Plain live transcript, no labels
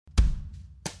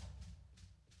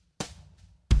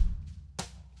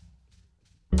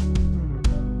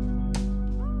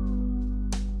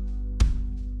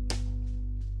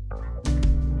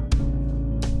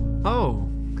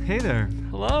there.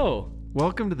 Hello.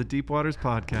 Welcome to the Deep Waters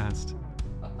Podcast.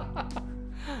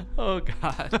 Oh,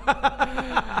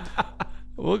 God.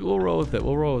 We'll roll with it.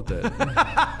 We'll roll with it.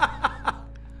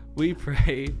 We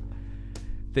pray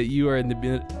that you are in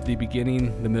the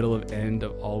beginning, the middle, of end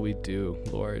of all we do,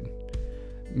 Lord.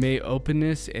 May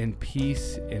openness and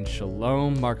peace and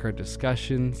shalom mark our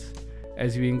discussions.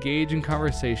 As we engage in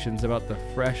conversations about the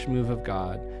fresh move of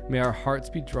God, may our hearts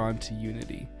be drawn to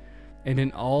unity. And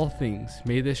in all things,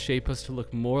 may this shape us to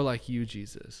look more like you,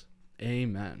 Jesus.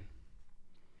 Amen.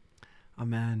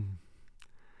 Amen.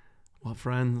 Well,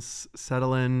 friends,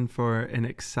 settle in for an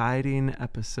exciting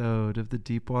episode of the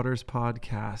Deep Waters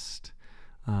Podcast.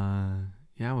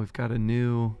 We've got a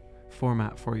new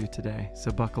format for you today.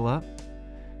 So buckle up,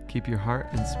 keep your heart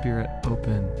and spirit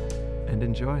open, and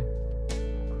enjoy.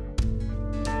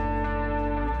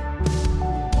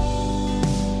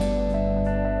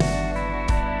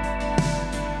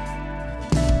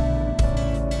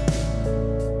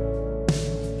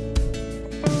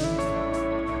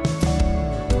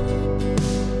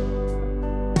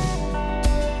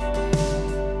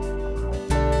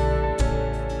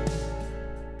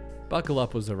 Buckle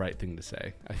up was the right thing to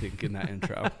say, I think, in that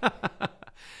intro.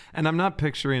 And I'm not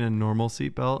picturing a normal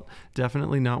seatbelt.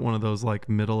 Definitely not one of those like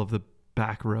middle of the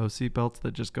back row seatbelts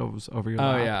that just goes over your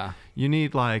lap. Oh, yeah. You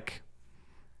need like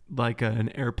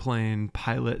an airplane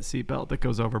pilot seatbelt that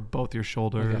goes over both your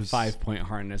shoulders. Like a 5-point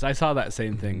harness. I saw that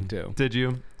same thing too. Did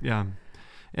you? Yeah.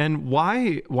 And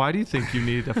why do you think you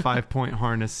need a 5-point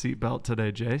harness seatbelt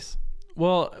today, Jace?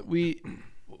 Well,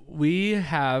 we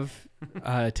have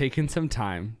taken some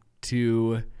time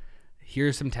to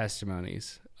hear some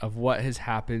testimonies of what has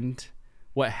happened,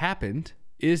 what happened,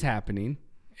 is happening,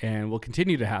 and will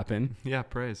continue to happen. Yeah,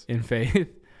 praise. In faith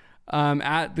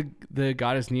at the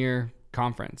God is Near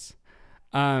conference.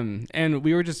 And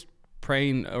we were just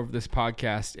praying over this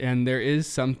podcast, and there is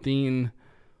something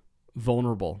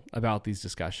vulnerable about these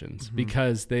discussions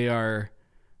because they are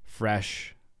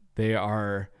fresh. They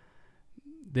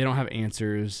don't have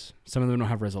answers. Some of them don't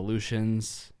have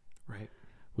resolutions. Right.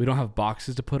 We don't have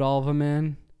boxes to put all of them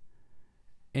in.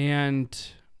 And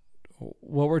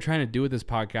what we're trying to do with this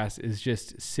podcast is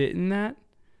just sit in that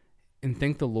and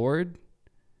thank the Lord.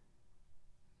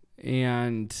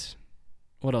 And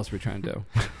what else are we trying to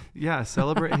do? Yeah,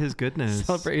 celebrate his goodness.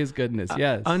 Celebrate his goodness,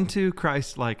 yes. Unto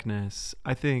Christ-likeness.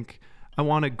 I think I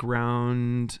want to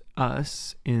ground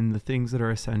us in the things that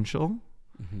are essential,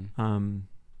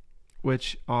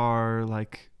 which are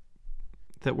like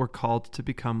that we're called to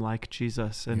become like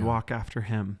Jesus and walk after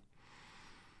him.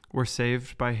 We're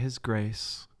saved by his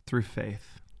grace through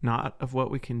faith, not of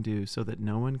what we can do, so that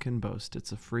no one can boast.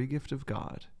 It's a free gift of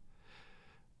God.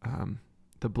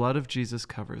 The blood of Jesus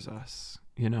covers us,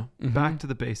 Back to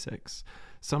the basics.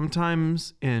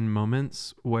 Sometimes in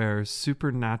moments where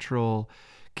supernatural,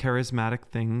 charismatic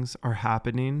things are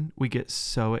happening, we get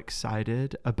so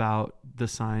excited about the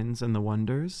signs and the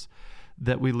wonders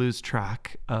that we lose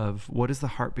track of what is the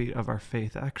heartbeat of our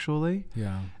faith actually.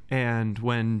 Yeah. And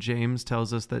when James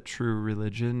tells us that true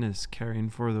religion is caring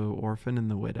for the orphan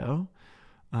and the widow,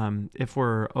 if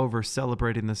we're over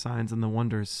celebrating the signs and the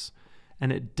wonders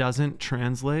and it doesn't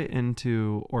translate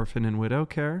into orphan and widow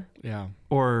care,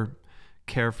 or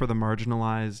care for the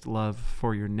marginalized, love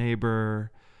for your neighbor,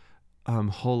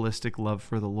 holistic love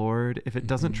for the Lord, if it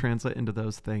doesn't translate into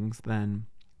those things, then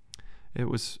it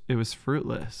was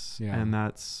fruitless. Yeah. And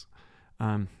that's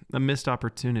a missed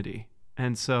opportunity.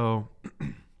 And so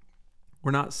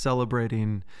we're not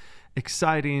celebrating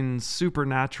exciting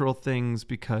supernatural things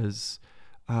because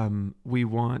we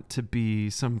want to be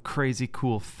some crazy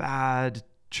cool fad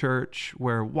church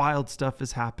where wild stuff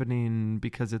is happening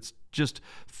because it's just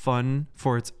fun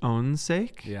for its own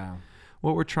sake. Yeah.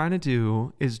 What we're trying to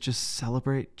do is just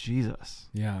celebrate Jesus.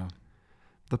 Yeah.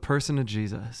 The person of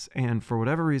Jesus. And for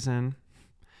whatever reason,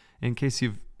 in case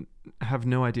you have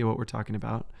no idea what we're talking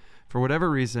about, for whatever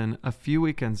reason, a few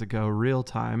weekends ago, real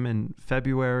time in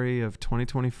February of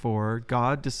 2024,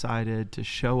 God decided to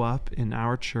show up in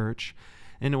our church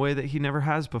in a way that he never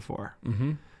has before.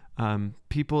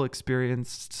 People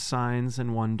experienced signs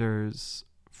and wonders,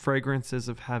 fragrances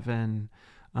of heaven.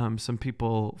 Some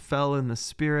people fell in the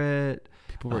spirit.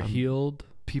 People were healed.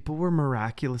 People were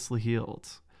miraculously healed.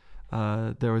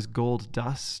 There was gold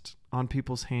dust on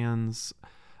people's hands.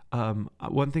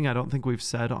 One thing I don't think we've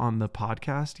said on the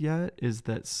podcast yet is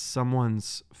that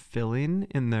someone's filling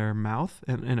in their mouth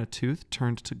and in a tooth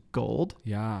turned to gold.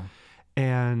 Yeah.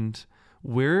 And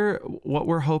what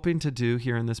we're hoping to do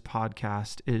here in this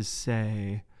podcast is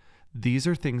say, these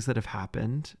are things that have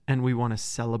happened and we want to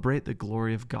celebrate the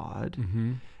glory of God.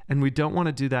 And we don't want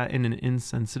to do that in an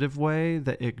insensitive way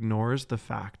that ignores the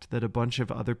fact that a bunch of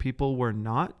other people were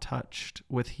not touched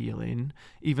with healing,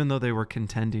 even though they were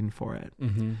contending for it.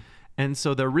 Mm-hmm. And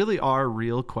so there really are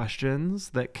real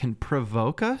questions that can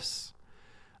provoke us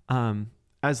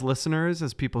as listeners,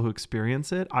 as people who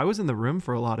experience it. I was in the room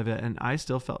for a lot of it, and I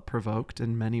still felt provoked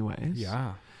in many ways.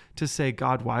 Yeah. To say,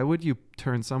 God, why would you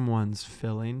turn someone's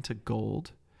filling to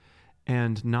gold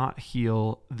and not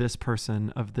heal this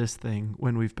person of this thing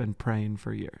when we've been praying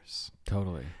for years?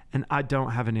 Totally. And I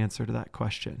don't have an answer to that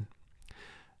question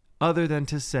other than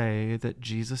to say that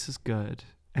Jesus is good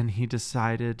and he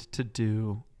decided to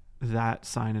do that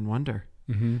sign and wonder.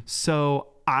 Mm-hmm. So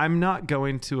I'm not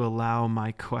going to allow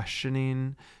my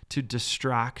questioning to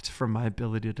distract from my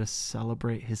ability to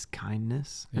celebrate his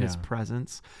kindness and his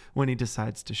presence when he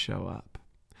decides to show up.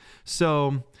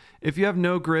 So if you have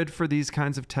no grid for these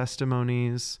kinds of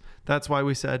testimonies, that's why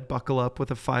we said buckle up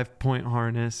with a 5-point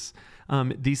harness.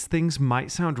 These things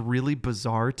might sound really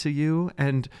bizarre to you,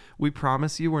 and we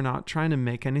promise you we're not trying to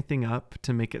make anything up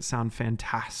to make it sound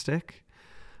fantastic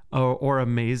or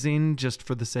amazing just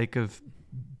for the sake of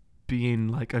being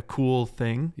like a cool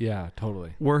thing. Yeah,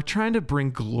 totally. We're trying to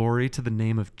bring glory to the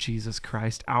name of Jesus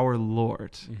Christ, our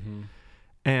Lord. Mm-hmm.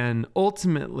 And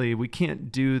ultimately, we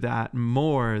can't do that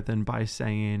more than by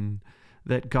saying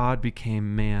that God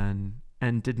became man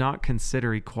and did not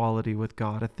consider equality with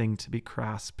God a thing to be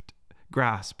grasped,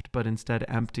 but instead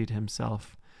emptied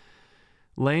himself,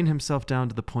 laying himself down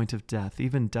to the point of death,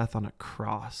 even death on a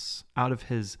cross, out of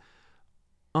his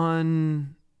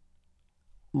unlimited,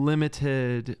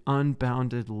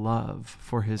 unbounded love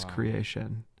for his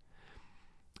creation.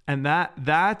 And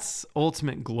that's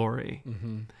ultimate glory.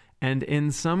 Mm-hmm. And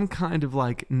in some kind of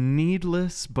like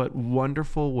needless but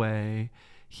wonderful way,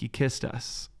 he kissed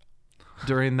us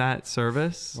during that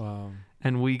service. Wow.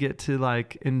 And we get to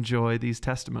like enjoy these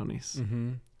testimonies.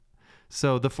 Mm-hmm.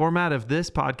 So the format of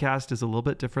this podcast is a little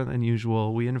bit different than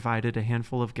usual. We invited a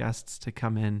handful of guests to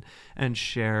come in and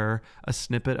share a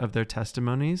snippet of their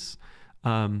testimonies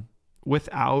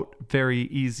without very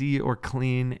easy or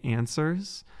clean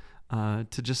answers, to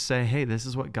just say, hey, this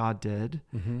is what God did.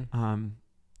 Mm-hmm.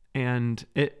 And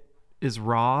it is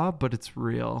raw, but it's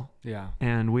real. Yeah.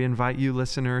 And we invite you,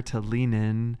 listener, to lean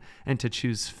in and to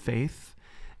choose faith.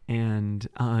 And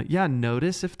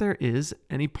notice if there is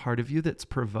any part of you that's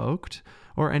provoked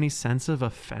or any sense of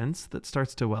offense that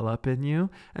starts to well up in you,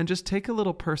 and just take a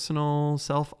little personal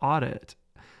self-audit.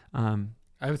 I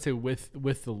would say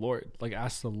with the Lord, like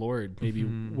ask the Lord, maybe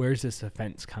where's this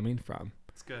offense coming from?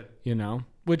 That's good. You know,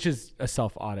 which is a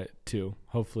self-audit too.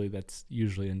 Hopefully that's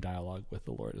usually in dialogue with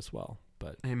the Lord as well.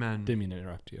 But amen. Didn't mean to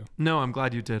interrupt you. No, I'm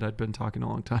glad you did. I'd been talking a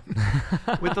long time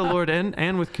with the Lord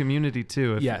and with community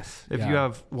too. If you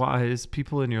have wise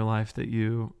people in your life that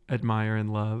you admire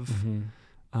and love,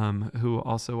 who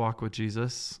also walk with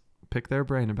Jesus, pick their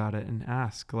brain about it and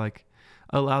ask, like,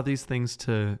 allow these things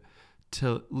to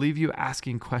leave you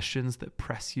asking questions that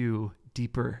press you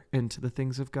deeper into the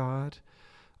things of God,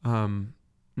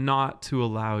 not to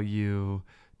allow you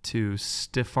to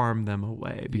stiff arm them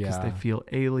away because they feel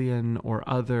alien or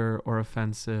other or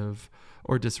offensive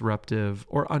or disruptive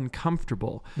or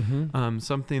uncomfortable.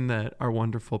 Something that our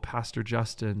wonderful Pastor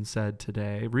Justin said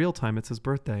today, real time, it's his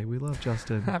birthday. We love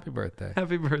Justin. Happy birthday.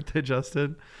 Happy birthday,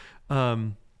 Justin.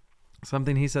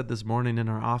 Something he said this morning in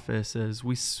our office is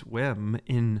we swim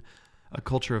in a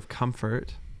culture of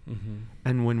comfort.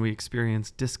 And when we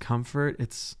experience discomfort,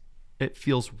 it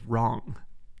feels wrong.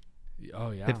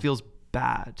 Oh yeah. It feels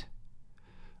bad.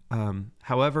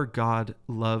 However, God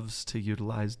loves to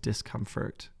utilize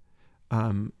discomfort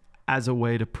as a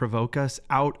way to provoke us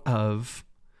out of,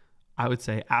 I would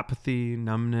say, apathy,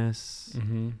 numbness.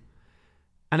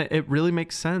 And it really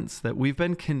makes sense that we've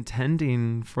been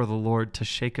contending for the Lord to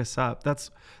shake us up. That's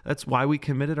why we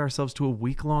committed ourselves to a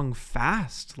week-long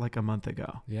fast like a month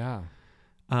ago. Yeah.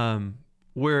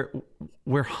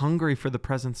 We're hungry for the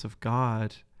presence of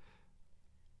God.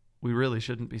 We really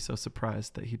shouldn't be so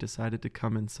surprised that he decided to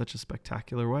come in such a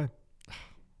spectacular way.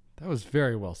 That was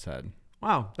very well said.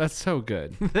 Wow. That's so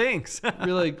good. Thanks.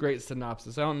 Really great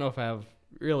synopsis. I don't know if I have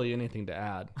really anything to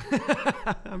add.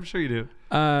 I'm sure you do.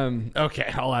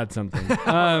 Okay, I'll add something.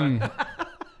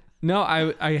 No,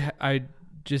 I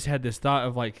just had this thought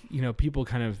of like, you know, people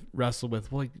kind of wrestle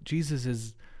with, well, like Jesus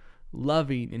is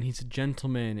loving and he's a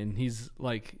gentleman and he's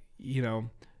like, you know,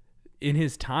 in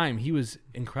his time, he was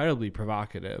incredibly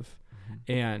provocative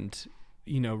and,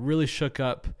 you know, really shook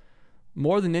up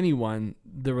more than anyone,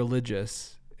 the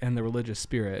religious and the religious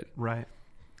spirit. Right.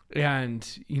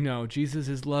 And, you know, Jesus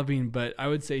is loving, but I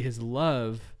would say his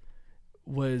love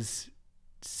was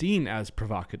seen as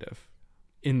provocative.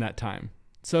 in that time.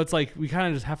 So it's like we kind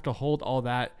of just have to hold all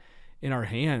that in our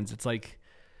hands. It's like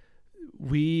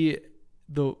the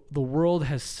world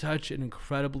has such an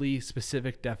incredibly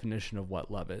specific definition of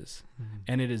what love is. Mm-hmm.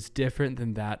 And it is different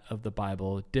than that of the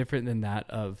Bible, different than that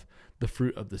of the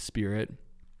fruit of the Spirit.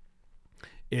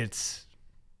 It's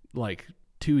like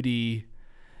 2D.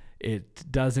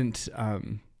 It doesn't,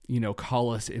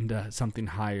 call us into something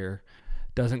higher,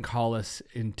 doesn't call us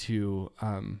into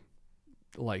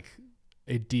like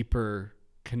a deeper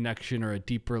connection or a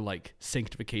deeper like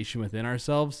sanctification within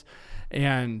ourselves.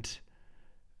 And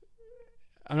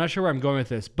I'm not sure where I'm going with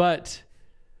this, but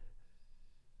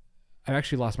I've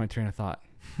actually lost my train of thought.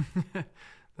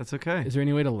 That's okay. Is there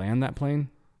any way to land that plane?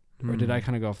 Or did I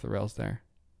kind of go off the rails there?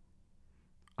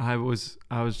 I was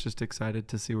just excited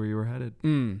to see where you were headed.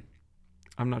 I'm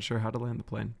not sure how to land the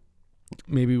plane.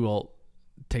 Maybe we'll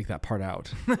take that part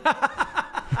out.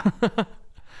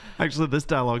 Actually, this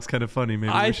dialogue's kind of funny.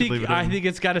 Maybe we should leave it in. I think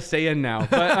it's got to stay in now.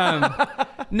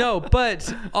 But no,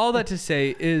 but all that to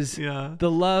say is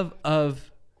the love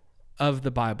of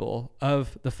the Bible,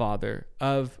 of the Father,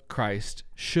 of Christ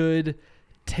should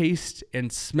taste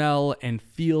and smell and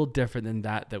feel different than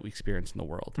that we experience in the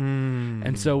world.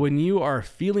 And so when you are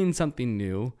feeling something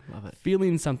new,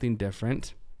 feeling something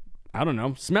different, I don't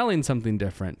know, smelling something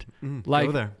different,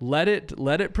 like let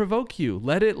it provoke you.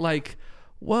 Let it like,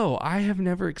 whoa, I have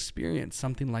never experienced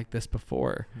something like this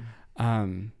before.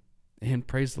 And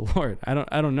praise the Lord. I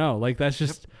don't know. Like that's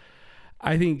just,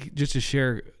 I think just to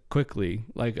share quickly,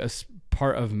 like a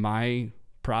part of my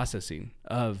processing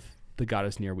of the God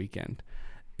is Near weekend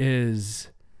is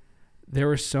there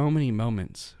were so many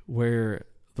moments where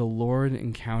the Lord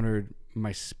encountered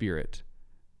my spirit,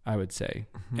 I would say,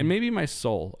 and maybe my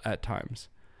soul at times,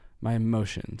 my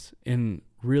emotions in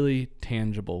really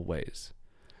tangible ways.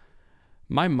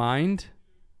 My mind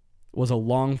was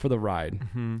along for the ride,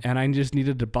 and I just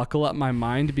needed to buckle up my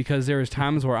mind because there was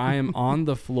times where I am on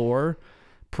the floor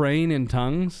praying in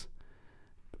tongues,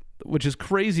 which is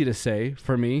crazy to say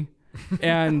for me.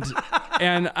 And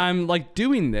I'm like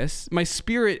doing this. My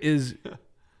spirit is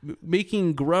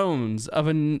making groans of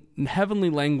a heavenly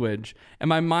language. And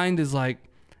my mind is like,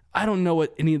 I don't know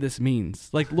what any of this means.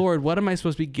 Like, Lord, what am I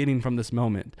supposed to be getting from this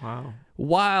moment? Wow.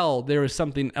 While there is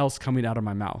something else coming out of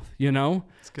my mouth, you know?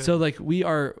 So like we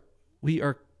are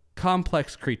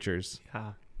complex creatures.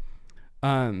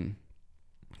 Yeah.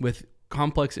 With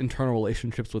complex internal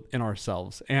relationships within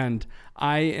ourselves. And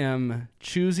I am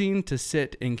choosing to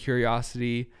sit in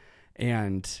curiosity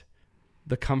and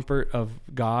the comfort of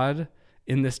God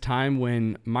in this time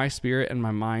when my spirit and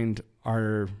my mind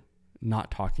are not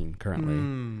talking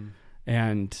currently.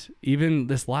 And even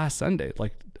this last Sunday,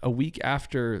 like a week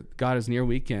after God is Near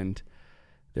weekend,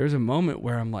 there's a moment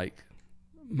where I'm like,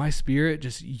 my spirit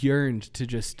just yearned to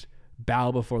just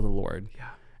bow before the Lord. Yeah.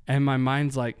 And my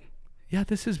mind's like, yeah,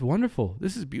 this is wonderful.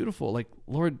 This is beautiful. Like,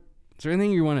 Lord, is there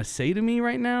anything you want to say to me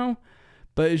right now?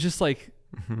 But it's just like,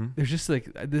 there's just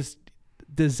like this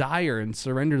desire and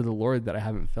surrender to the Lord that I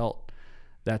haven't felt,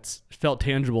 that's felt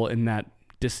tangible in that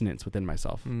dissonance within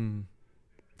myself.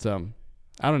 So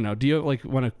I don't know. Do you like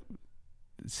want to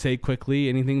say quickly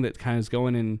anything that kind of is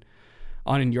going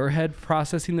on in your head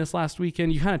processing this last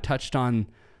weekend? You kind of touched on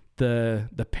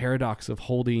the paradox of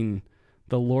holding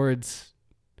the Lord's,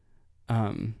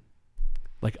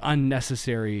 like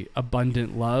unnecessary,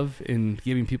 abundant love in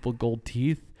giving people gold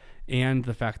teeth and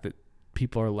the fact that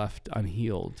people are left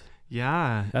unhealed.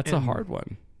 Yeah. That's a hard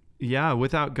one. Yeah.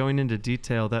 Without going into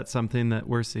detail, that's something that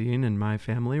we're seeing in my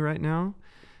family right now.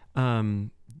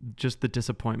 Just the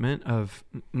disappointment of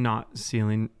not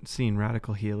seeing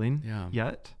radical healing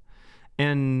yet.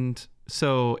 And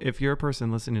so if you're a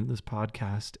person listening to this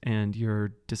podcast and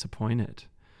you're disappointed,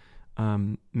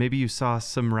 maybe you saw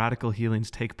some radical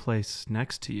healings take place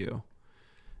next to you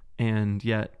and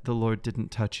yet the Lord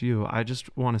didn't touch you. I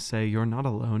just want to say you're not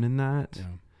alone in that.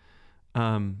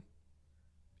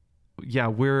 Yeah.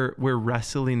 We're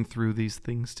wrestling through these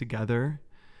things together.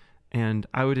 And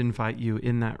I would invite you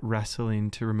in that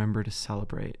wrestling to remember to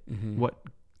celebrate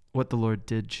what the Lord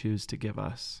did choose to give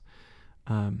us.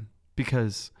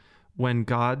 Because when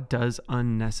God does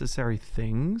unnecessary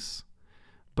things,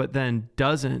 but then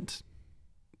doesn't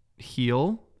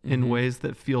heal in ways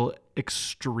that feel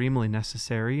extremely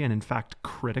necessary and in fact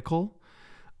critical,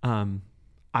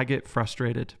 I get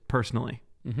frustrated personally.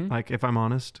 Like if I'm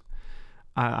honest,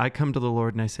 I come to the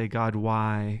Lord and I say, God,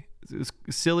 why?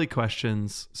 Silly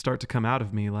questions start to come out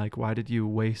of me. Like, why did you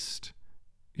waste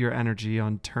your energy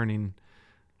on turning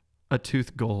a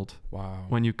tooth gold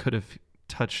when you could have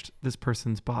touched this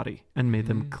person's body and made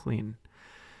them clean?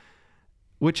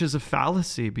 Which is a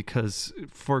fallacy, because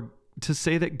for to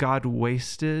say that God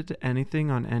wasted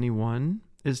anything on anyone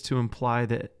is to imply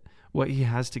that what he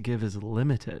has to give is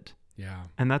limited. Yeah.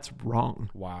 And that's wrong.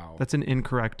 Wow. That's an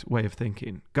incorrect way of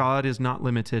thinking. God is not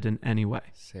limited in any way.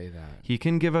 Say that. He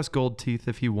can give us gold teeth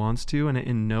if he wants to, and it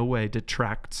in no way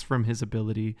detracts from his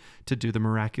ability to do the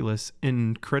miraculous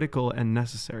in critical and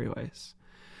necessary ways.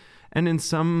 And in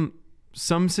some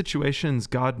situations,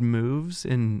 God moves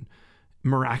in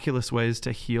miraculous ways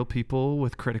to heal people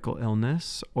with critical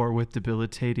illness or with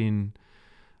debilitating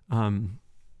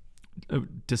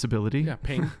disability. Yeah,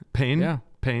 pain.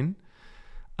 Pain.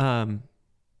 And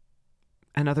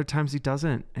other times he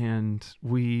doesn't. And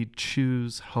we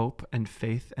choose hope and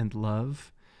faith and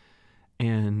love,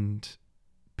 and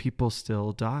people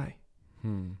still die.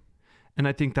 And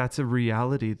I think that's a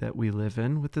reality that we live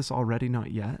in with this already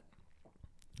not yet.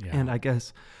 Yeah. And I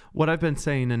guess what I've been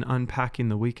saying and unpacking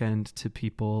the weekend to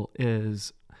people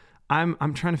is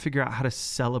I'm trying to figure out how to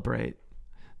celebrate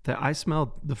that I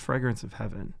smelled the fragrance of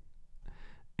heaven,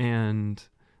 and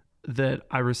that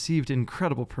I received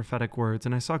incredible prophetic words,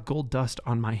 and I saw gold dust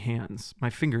on my hands, my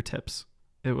fingertips.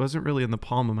 It wasn't really in the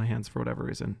palm of my hands for whatever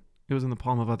reason. It was in the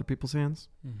palm of other people's hands.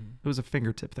 Mm-hmm. It was a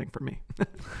fingertip thing for me.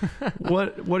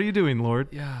 What are you doing, Lord?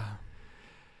 Yeah.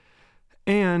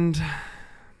 And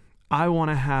I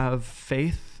want to have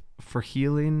faith for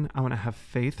healing. I want to have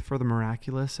faith for the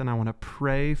miraculous, and I want to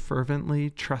pray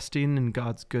fervently, trusting in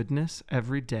God's goodness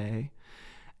every day.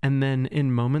 And then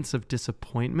in moments of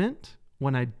disappointment,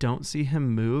 when I don't see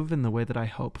him move in the way that I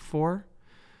hope for,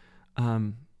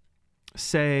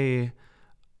 say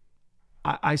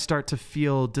I start to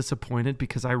feel disappointed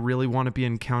because I really want to be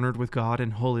encountered with God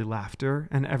in holy laughter,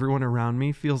 and everyone around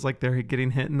me feels like they're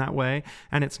getting hit in that way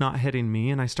and it's not hitting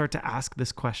me. And I start to ask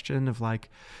this question of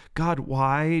like, God,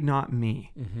 why not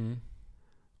me? Mm-hmm.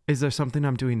 Is there something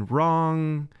I'm doing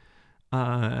wrong?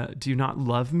 Do you not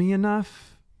love me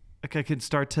enough? Like I could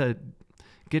start to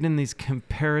get in these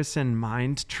comparison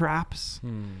mind traps,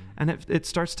 and it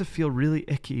starts to feel really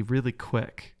icky really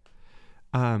quick.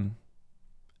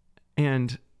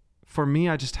 And for me,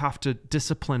 I just have to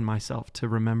discipline myself to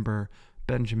remember,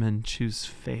 Benjamin, choose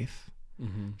faith,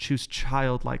 choose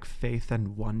childlike faith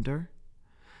and wonder.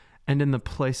 And in the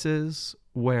places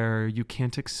where you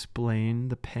can't explain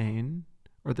the pain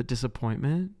or the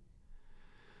disappointment,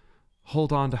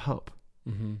 hold on to hope.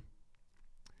 Mm-hmm.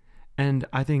 And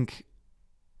I think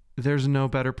there's no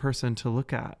better person to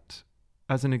look at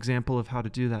as an example of how to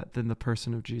do that than the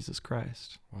person of Jesus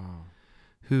Christ. Wow.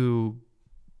 Who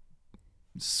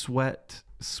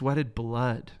sweated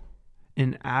blood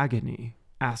in agony,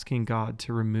 asking God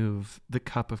to remove the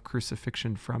cup of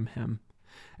crucifixion from him.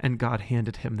 And God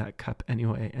handed him that cup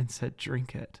anyway and said,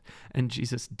 drink it. And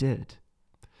Jesus did.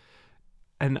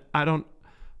 And I don't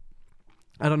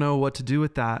know what to do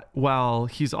with that, while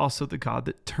he's also the God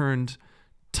that turned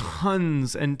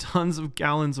tons and tons of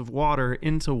gallons of water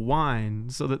into wine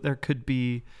so that there could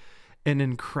be an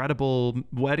incredible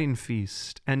wedding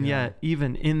feast. And yet,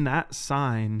 even in that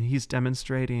sign, he's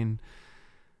demonstrating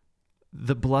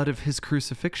the blood of his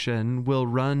crucifixion will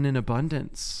run in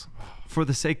abundance for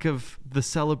the sake of the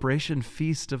celebration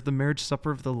feast of the marriage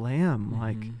supper of the Lamb. Mm-hmm.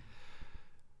 Like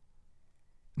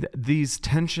these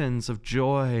tensions of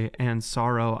joy and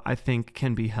sorrow, I think,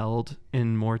 can be held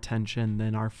in more tension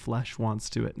than our flesh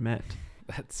wants to admit.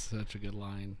 That's such a good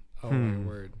line. Oh, my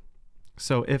word.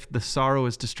 So if the sorrow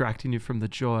is distracting you from the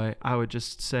joy, I would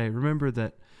just say, remember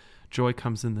that joy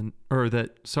comes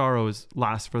that sorrow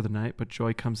lasts for the night, but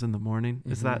joy comes in the morning.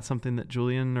 Mm-hmm. Is that something that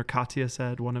Julian or Katya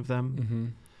said, one of them?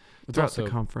 Mm-hmm. Throughout the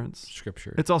conference.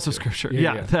 Scripture. It's also scripture.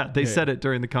 They said it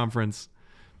during the conference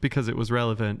because it was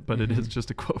relevant, but it is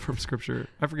just a quote from scripture.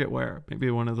 I forget where.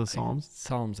 Maybe one of the Psalms.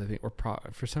 Psalms, I think, or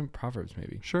for some Proverbs,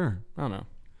 maybe. Sure. I don't know.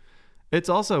 It's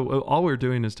also, all we're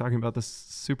doing is talking about the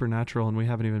supernatural, and we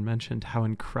haven't even mentioned how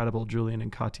incredible Julian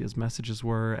and Katya's messages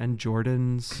were, and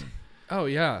Jordan's. Oh,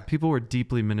 yeah. People were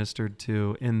deeply ministered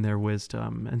to in their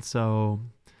wisdom. And so,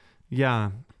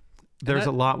 there's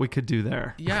a lot we could do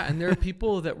there. Yeah, and there are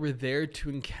people that were there to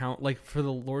encounter, like for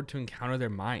the Lord to encounter their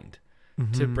mind,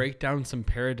 to break down some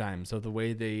paradigms of the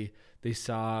way they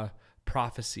saw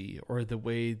prophecy, or the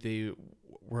way they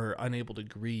were unable to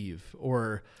grieve,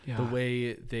 or the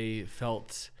way they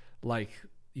felt like,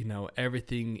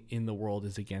 everything in the world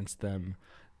is against them.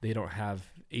 They don't have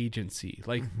agency.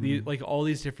 Like like all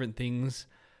these different things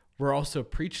were also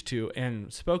preached to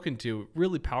and spoken to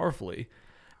really powerfully.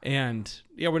 And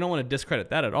we don't want to discredit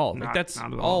that at all. Like that's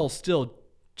all still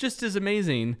just as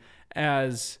amazing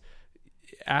as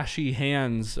ashy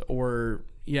hands or,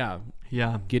 Yeah.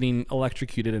 Yeah. Getting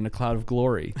electrocuted in a cloud of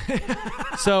glory.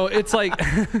 So it's like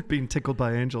being tickled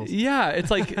by angels. Yeah.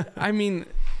 It's like, I mean,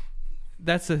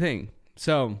 that's the thing.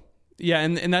 So yeah.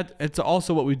 And that it's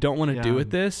also what we don't want to do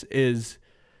with this is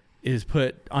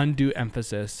put undue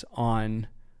emphasis on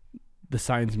the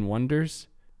signs and wonders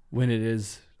when it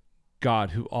is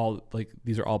God who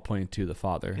these are all pointing to the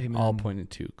Father. Amen. All pointing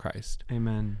to Christ.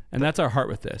 Amen. And that's our heart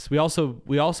with this. We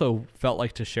also felt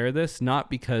like to share this, not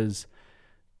because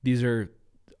these are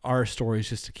our stories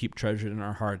just to keep treasured in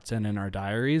our hearts and in our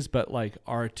diaries, but like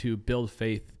are to build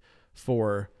faith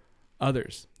for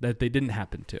others that they didn't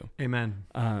happen to. Amen.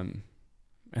 And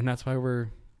that's why we're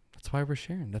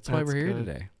sharing. That's why we're here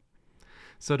today.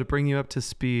 So to bring you up to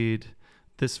speed,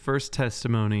 this first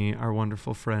testimony, our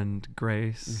wonderful friend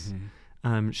Grace,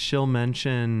 she'll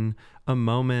mention a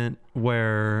moment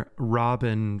where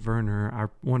Robin Werner, our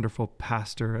wonderful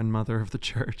pastor and mother of the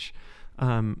church,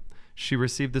 she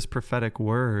received this prophetic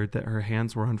word that her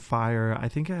hands were on fire. I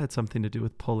think it had something to do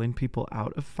with pulling people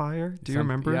out of fire. Do you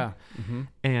remember? Yeah. Mm-hmm.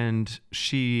 And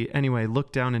she, anyway,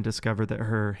 looked down and discovered that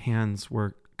her hands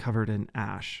were covered in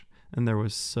ash and there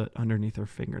was soot underneath her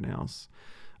fingernails.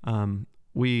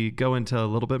 We go into a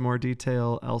little bit more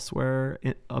detail elsewhere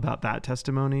about that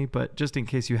testimony, but just in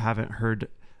case you haven't heard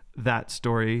that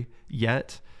story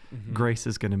yet, Grace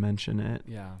is going to mention it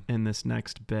in this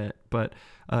next bit. But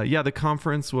the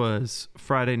conference was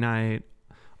Friday night,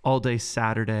 all day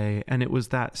Saturday, and it was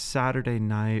that Saturday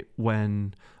night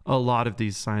when a lot of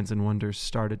these signs and wonders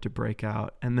started to break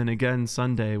out. And then again,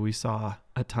 Sunday, we saw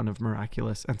a ton of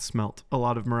miraculous and smelt a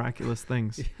lot of miraculous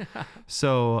things.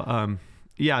 So,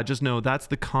 just know that's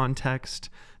the context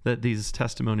that these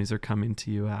testimonies are coming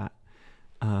to you at.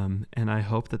 And I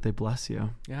hope that they bless you.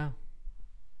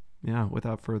 Yeah,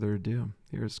 without further ado,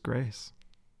 here's Grace.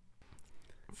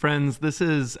 Friends, this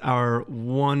is our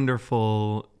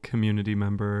wonderful community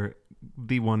member,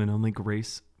 the one and only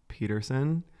Grace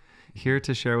Peterson, here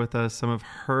to share with us some of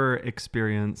her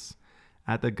experience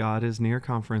at the God is Near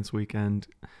conference weekend.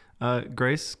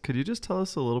 Grace, could you just tell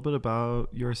us a little bit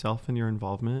about yourself and your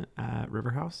involvement at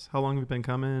River House? How long have you been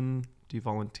coming? Do you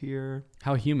volunteer?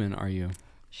 How human are you?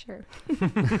 Sure.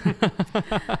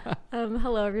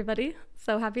 Hello, everybody.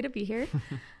 So happy to be here.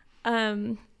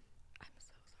 I'm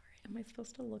so sorry. Am I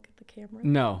supposed to look at the camera?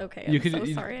 No. Okay. I'm so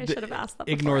sorry. I should have asked that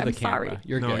before. Ignore the I'm camera. Sorry.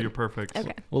 You're good. You're perfect.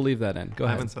 Okay. We'll leave that in. Go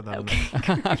ahead. I haven't said that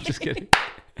Okay. I'm just kidding.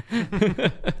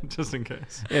 just in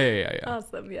case. Yeah.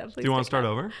 Awesome. Yeah. Please. Do you want to start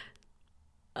over?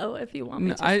 Oh, if you want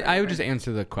me to. I would just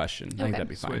answer the question. I think Okay. that'd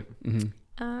be fine.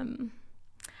 Mm-hmm.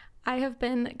 I have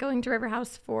been going to River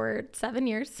House for 7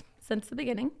 years since the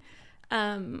beginning.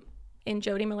 In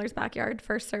Jody Miller's backyard,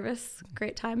 first service,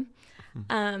 great time.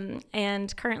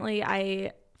 And currently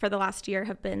for the last year,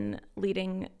 have been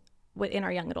leading within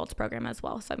our young adults program as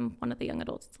well. So I'm one of the young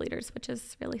adults leaders, which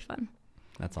is really fun.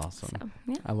 That's awesome. So,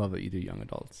 yeah. I love that you do young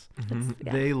adults.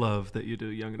 Yeah. They love that you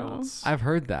do young adults. I've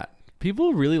heard that.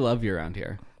 People really love you around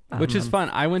here, which is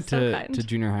fun. I went to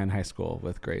junior high and high school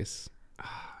with Grace.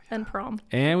 And prom.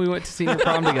 And we went to senior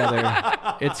prom together.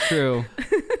 It's true.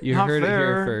 You Not heard fair.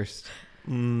 it here first.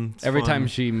 Every fun. time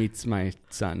she meets my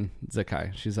son,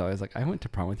 Zakai, she's always like, I went to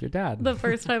prom with your dad. The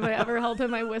first time I ever held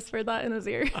him, I whispered that in his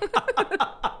ear.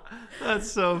 That's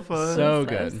so fun. So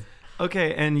good.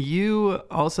 Okay, and you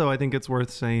also, I think it's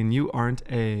worth saying, you aren't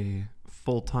a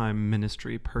full-time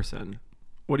ministry person.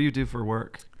 What do you do for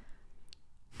work?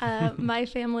 My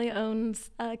family owns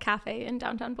a cafe in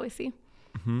downtown Boise.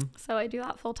 So I do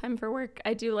that full time for work.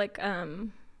 I do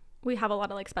we have a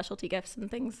lot of specialty gifts and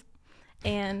things,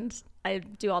 and I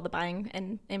do all the buying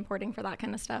and importing for that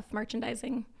kind of stuff,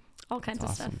 merchandising, all kinds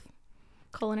of stuff,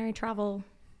 culinary travel,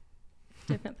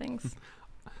 different things.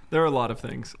 There are a lot of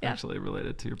things actually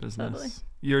related to your business. Totally.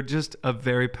 You're just a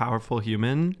very powerful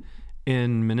human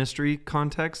in ministry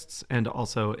contexts and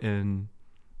also in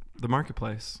the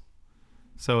marketplace.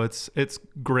 So it's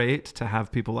great to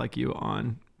have people like you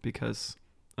on because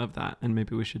of that. And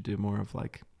maybe we should do more of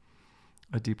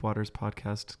a Deep Waters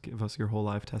podcast. Give us your whole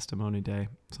life testimony day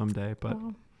someday. But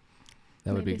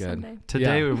that would be maybe good. someday.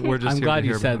 Today we're just I'm here glad to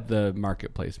you hear said about the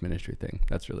marketplace ministry thing.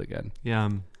 That's really good. Yeah.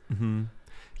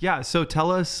 Yeah. So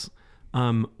tell us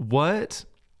what,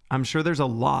 I'm sure there's a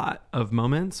lot of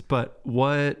moments, but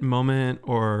what moment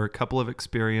or couple of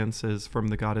experiences from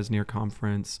the God is Near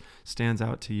conference stands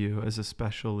out to you as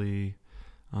especially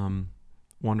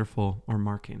wonderful or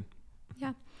marking?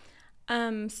 Yeah.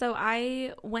 So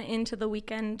I went into the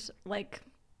weekend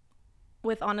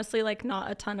with honestly not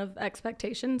a ton of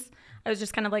expectations. I was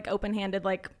just kind of open-handed,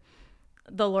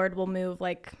 the Lord will move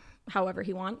however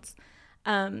he wants.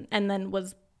 And then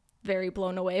was very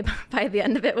blown away by the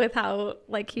end of it with how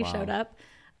like he showed up.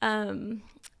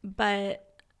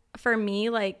 But for me,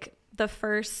 like the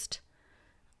first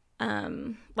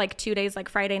like 2 days, like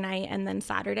Friday night and then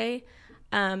Saturday,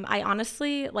 I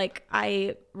honestly, like,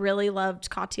 I really loved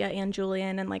Katya and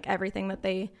Julian and like everything that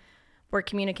they were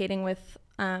communicating with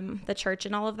the church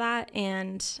and all of that.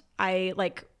 And I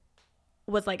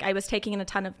was taking in a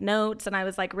ton of notes, and I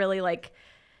was like really like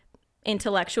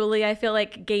intellectually, I feel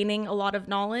like gaining a lot of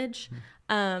knowledge.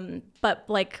 But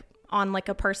like on like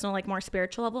a personal, like more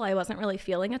spiritual level, I wasn't really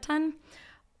feeling a ton,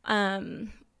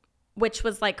 which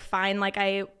was like fine. Like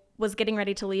I was getting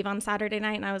ready to leave on Saturday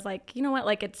night, and I was like, you know what,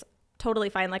 like it's totally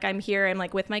fine. Like I'm here, I'm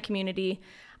like with my community,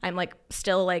 I'm like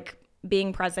still like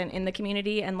being present in the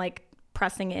community and like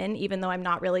pressing in, even though I'm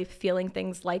not really feeling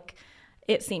things like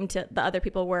it seemed to the other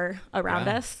people were around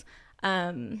us.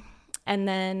 And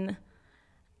then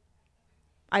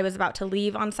I was about to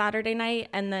leave on Saturday night,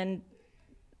 and then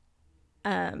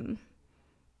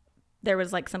there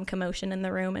was like some commotion in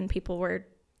the room, and people were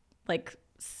like,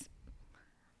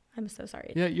 I'm so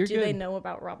sorry. Yeah, you're good. Do they know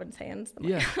about Robin's hands? I'm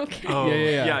yeah. Like, okay. Oh,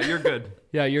 yeah, you're good.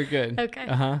 Yeah, you're good. Okay.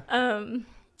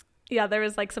 Yeah, there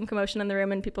was like some commotion in the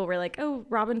room, and people were like, oh,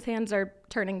 Robin's hands are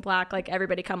turning black. Like,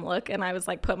 everybody come look. And I was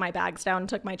like, put my bags down,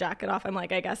 took my jacket off. I'm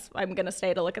like, I guess I'm going to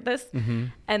stay to look at this.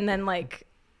 And then like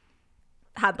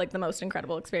had like the most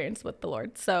incredible experience with the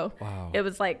Lord. So it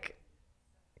was like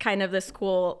kind of this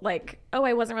cool, like, oh,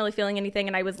 I wasn't really feeling anything,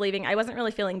 and I was leaving. I wasn't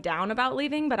really feeling down about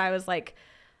leaving, but I was like,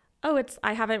 oh,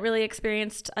 I haven't really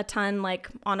experienced a ton like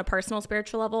on a personal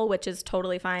spiritual level, which is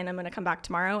totally fine. I'm going to come back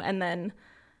tomorrow. And then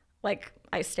like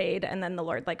I stayed, and then the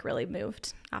Lord like really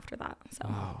moved after that.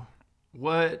 So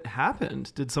what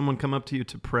happened? Did someone come up to you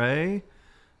to pray,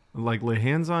 like lay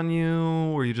hands on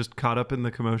you? Were you just caught up in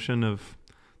the commotion of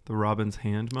the Robin's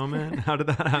hand moment? How did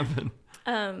that happen?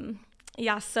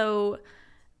 Yeah, so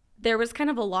there was kind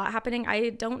of a lot happening. I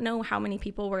don't know how many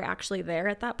people were actually there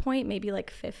at that point. Maybe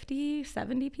like 50,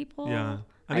 70 people. Yeah.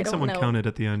 I think someone counted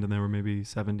at the end, and there were maybe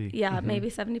 70. Yeah, maybe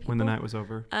 70 people. When the night was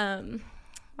over.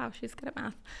 Wow, she's good at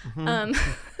math.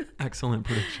 Excellent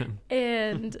prediction.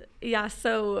 And yeah,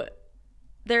 so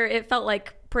it felt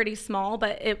like pretty small,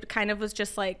 but it kind of was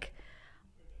just like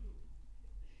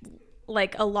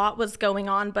a lot was going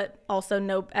on, but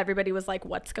also everybody was like,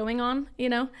 what's going on, you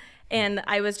know? And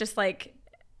I was just like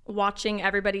watching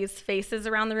everybody's faces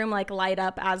around the room like light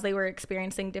up as they were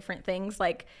experiencing different things.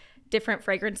 Like different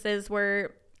fragrances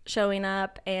were showing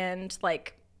up, and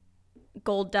like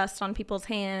gold dust on people's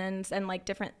hands, and like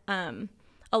different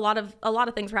a lot of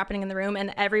things were happening in the room,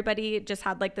 and everybody just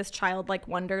had like this childlike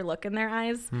wonder look in their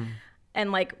eyes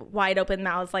and like wide open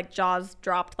mouths, like jaws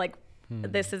dropped, like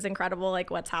this is incredible, like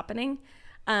what's happening.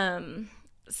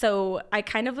 So I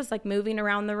kind of was like moving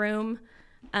around the room,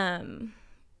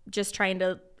 just trying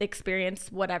to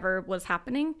experience whatever was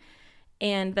happening.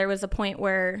 And there was a point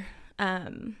where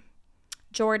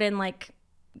Jordan like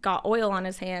got oil on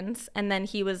his hands, and then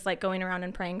he was like going around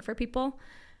and praying for people.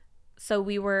 So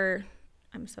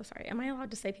I'm so sorry, am I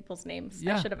allowed to say people's names?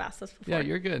 Yeah. I should have asked this before. Yeah,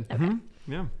 you're good. Okay.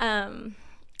 Yeah.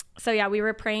 So yeah, we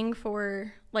were praying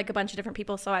for like a bunch of different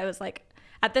people. So I was like,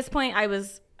 at this point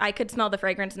I could smell the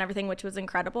fragrance and everything, which was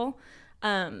incredible.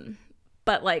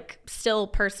 But like still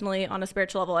personally on a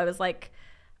spiritual level, I was like,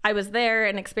 I was there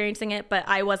and experiencing it, but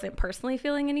I wasn't personally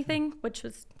feeling anything, which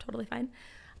was totally fine.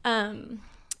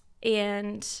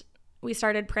 And we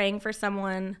started praying for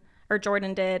someone, or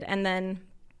Jordan did. And then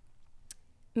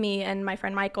me and my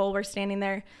friend Michael were standing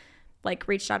there, like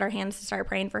reached out our hands to start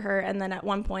praying for her. And then at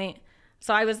one point,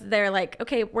 so I was there like,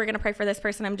 okay, we're going to pray for this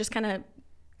person. I'm just kind of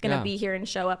going to be here and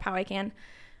show up how I can,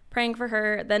 praying for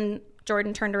her. Then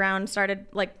Jordan turned around, started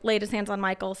like laid his hands on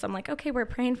Michael. So I'm like, okay, we're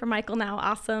praying for Michael now.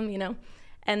 Awesome. You know?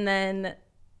 And then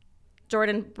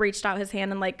Jordan reached out his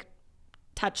hand and like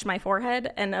touched my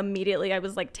forehead, and immediately I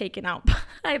was like taken out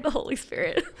by the Holy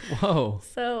Spirit. Whoa.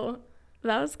 So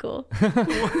that was cool.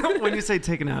 When you say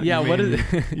taken out, yeah, what is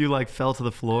it? You like fell to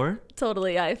the floor?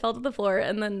 Totally. Yeah, I fell to the floor,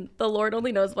 and then the Lord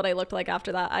only knows what I looked like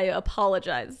after that. I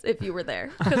apologize if you were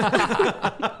there, because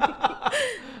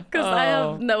I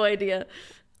have no idea.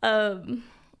 And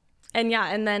yeah,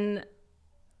 and then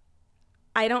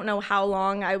I don't know how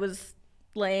long I was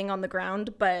laying on the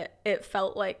ground, but it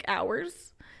felt like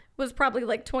hours. It was probably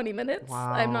like 20 minutes.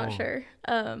 Wow. I'm not sure.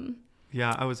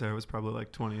 Yeah, I was there. It was probably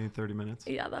like 20, 30 minutes.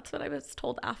 Yeah, that's what I was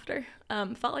told after.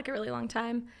 Felt like a really long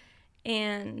time.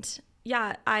 And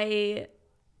yeah, I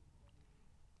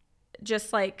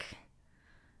just like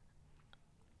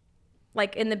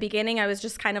in the beginning, I was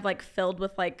just kind of like filled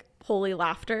with like holy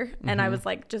laughter. And I was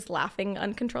like just laughing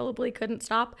uncontrollably, couldn't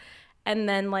stop. And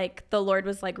then like the Lord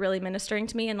was like really ministering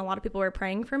to me, and a lot of people were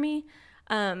praying for me.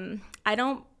 I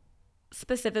don't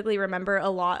specifically remember a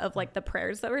lot of like the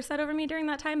prayers that were said over me during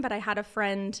that time, but I had a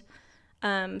friend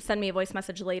send me a voice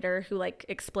message later who like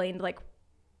explained like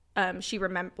she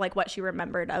what she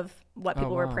remembered of what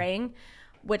people were praying,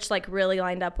 which like really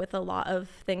lined up with a lot of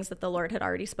things that the Lord had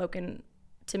already spoken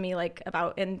to me like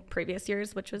about in previous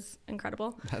years, which was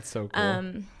incredible. That's so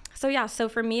cool. So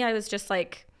for me, I was just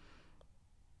like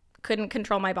couldn't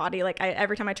control my body. Like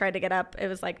every time I tried to get up, it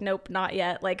was like, nope, not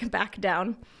yet, like back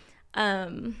down.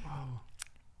 And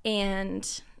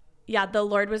yeah, the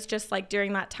Lord was just like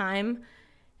during that time,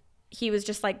 he was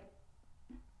just like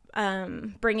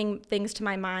bringing things to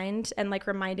my mind and like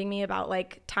reminding me about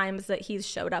like times that he's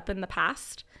showed up in the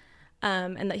past,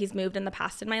 and that he's moved in the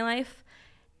past in my life.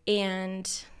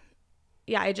 And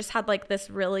yeah, I just had like these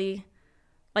really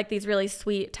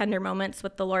sweet, tender moments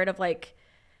with the Lord of like,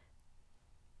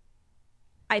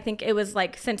 I think it was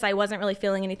like, since I wasn't really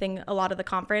feeling anything a lot of the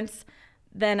conference,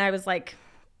 then I was like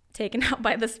taken out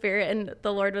by the Spirit, and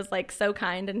the Lord was like so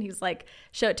kind, and he's like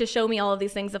to show me all of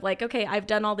these things of like, okay, I've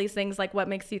done all these things, like what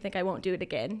makes you think I won't do it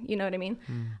again? You know what I mean?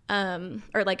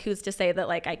 Or like, who's to say that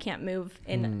like I can't move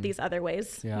in these other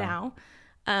ways now?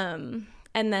 And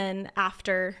then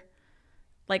after,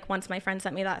 like once my friend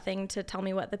sent me that thing to tell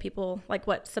me what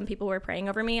some people were praying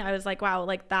over me, I was like, wow,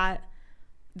 like that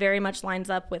very much lines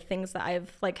up with things that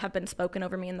I've like have been spoken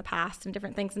over me in the past and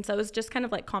different things. And so it was just kind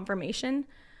of like confirmation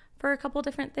for a couple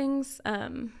different things.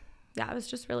 It was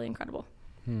just really incredible.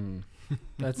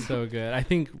 That's so good. I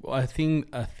think a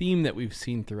theme that we've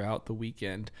seen throughout the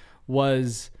weekend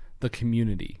was the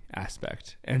community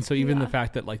aspect. And so even the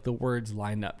fact that like the words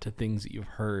line up to things that you've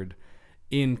heard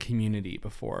in community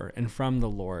before and from the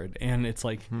Lord, and it's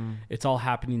like it's all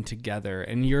happening together,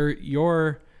 and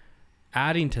you're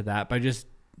adding to that by just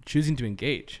choosing to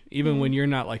engage, even when you're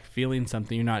not like feeling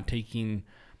something. You're not taking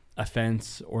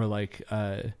offense or like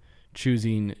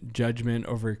choosing judgment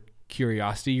over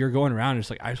curiosity. You're going around just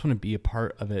like, I just want to be a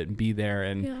part of it and be there,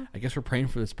 and I guess we're praying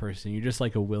for this person. You're just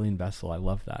like a willing vessel. I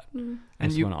love that. I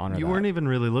just want to honor that. You weren't even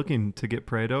really looking to get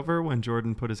prayed over when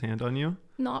Jordan put his hand on you?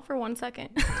 Not for 1 second.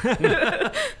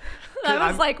 I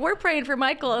was like, we're praying for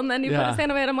Michael, and then you put his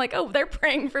hand on me, and I'm like, oh, they're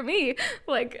praying for me.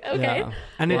 Like, okay.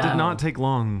 And it did not take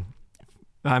long.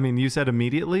 I mean, you said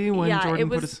immediately when Jordan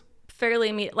put his... fairly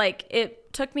immediate. Like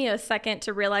it took me a second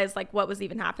to realize like what was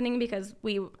even happening, because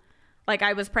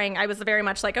I was praying. I was very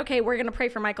much like, okay, we're going to pray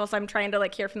for Michael. So I'm trying to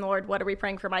like hear from the Lord, what are we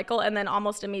praying for Michael? And then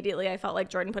almost immediately I felt like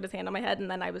Jordan put his hand on my head, and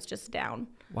then I was just down.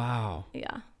 Wow.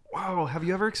 Yeah. Wow. Have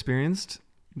you ever experienced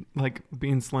like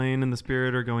being slain in the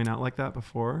Spirit or going out like that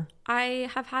before? I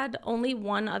have had only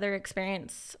one other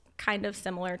experience kind of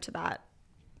similar to that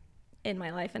in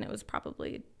my life. And it was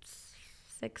probably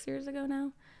 6 years ago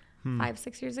now.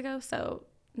 5-6 years ago, so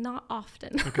not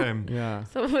often. Okay. Yeah.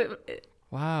 So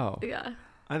wow. Yeah.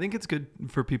 I think it's good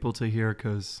for people to hear,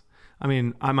 because I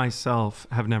mean, I myself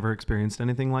have never experienced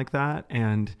anything like that,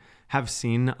 and have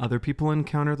seen other people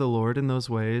encounter the Lord in those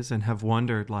ways, and have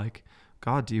wondered like,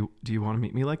 God, do you want to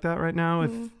meet me like that right now?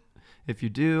 If you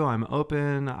do, I'm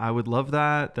open. I would love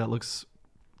that. That looks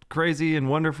crazy and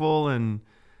wonderful, and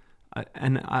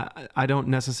I don't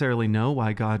necessarily know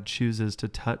why God chooses to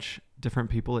touch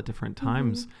different people at different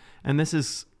times. And this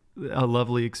is a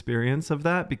lovely experience of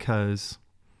that, because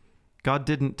God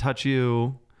didn't touch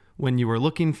you when you were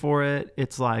looking for it.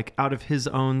 It's like out of his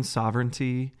own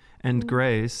sovereignty and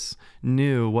grace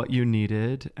knew what you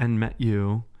needed and met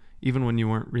you even when you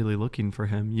weren't really looking for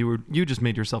him. You just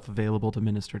made yourself available to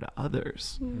minister to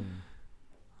others.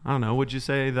 I don't know. Would you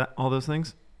say that all those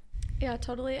things? Yeah,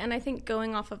 totally. And I think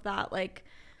going off of that, like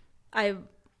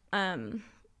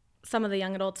some of the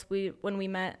young adults, when we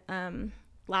met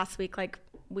last week, like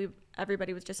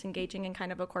everybody was just engaging in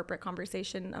kind of a corporate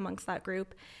conversation amongst that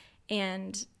group,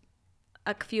 and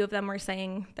a few of them were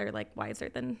saying they're like wiser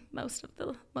than most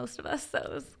of us, so it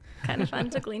was kind of fun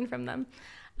to glean from them.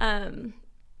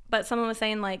 But someone was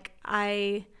saying like,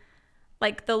 the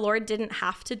Lord didn't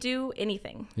have to do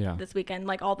anything this weekend.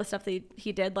 Like all the stuff that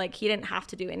he did, like he didn't have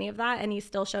to do any of that, and he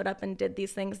still showed up and did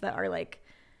these things that are like,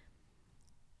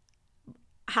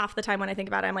 half the time when I think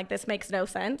about it, I'm like, this makes no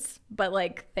sense, but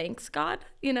like, thanks God,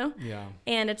 you know? Yeah.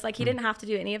 And it's like, he didn't have to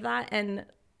do any of that. And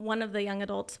one of the young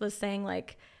adults was saying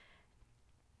like,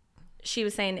 she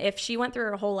was saying if she went through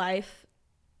her whole life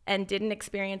and didn't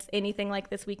experience anything like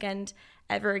this weekend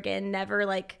ever again, never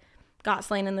like got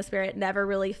slain in the Spirit, never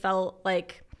really felt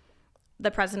like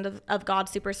the presence of God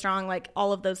super strong, like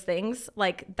all of those things,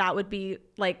 like that would be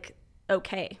like,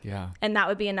 okay. Yeah. And that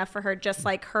would be enough for her, just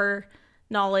like her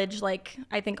knowledge. Like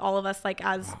I think all of us, like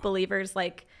as believers,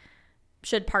 like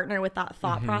should partner with that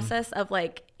thought process of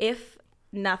like, if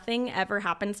nothing ever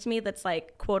happens to me that's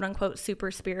like quote unquote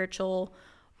super spiritual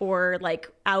or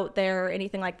like out there or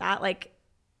anything like that, like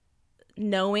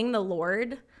knowing the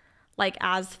Lord like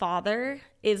as Father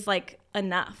is like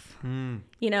enough,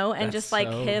 you know, and That's just like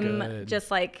so him good. just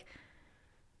like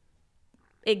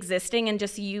existing and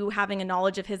just you having a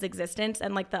knowledge of his existence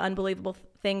and like the unbelievable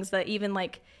things that even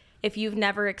like if you've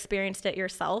never experienced it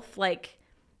yourself, like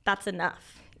that's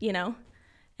enough, you know?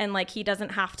 And like he doesn't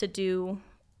have to do,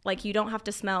 like you don't have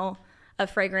to smell a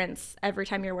fragrance every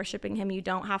time you're worshiping him. You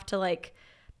don't have to like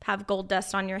have gold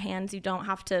dust on your hands.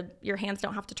 Your hands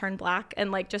don't have to turn black.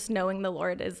 And like just knowing the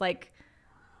Lord is like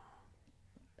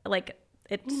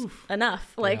it's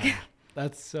enough. Like Yeah.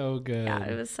 That's so good. yeah,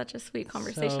 it was such a sweet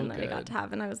conversation that we got to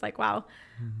have. And I was like, wow,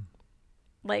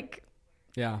 like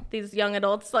Yeah. these young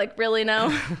adults like really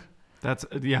know. That's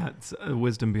it's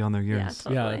wisdom beyond their years. Yeah,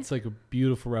 totally. Yeah, it's like a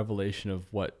beautiful revelation of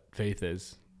what faith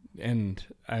is. And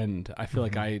I feel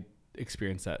like I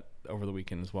experienced that over the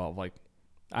weekend as well. Like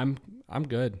I'm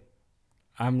good.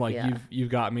 I'm like, you've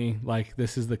got me. Like,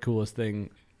 this is the coolest thing.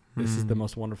 This is the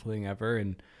most wonderful thing ever.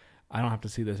 And I don't have to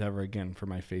see this ever again for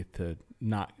my faith to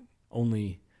not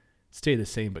only stay the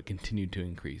same, but continue to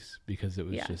increase, because it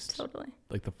was just totally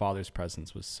like the Father's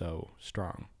presence was so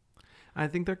strong. I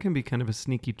think there can be kind of a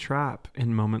sneaky trap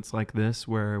in moments like this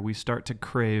where we start to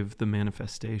crave the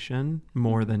manifestation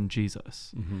more than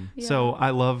Jesus. Yeah. So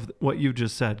I love what you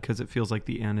just said, because it feels like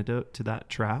the antidote to that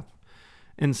trap.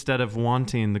 Instead of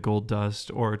wanting the gold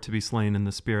dust or to be slain in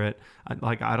the Spirit,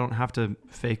 I don't have to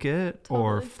fake it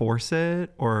or force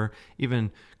it or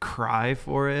even cry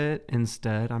for it.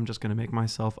 Instead, I'm just going to make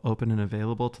myself open and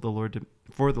available to the Lord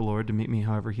for the Lord to meet me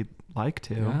however He'd like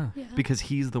to, because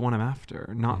He's the one I'm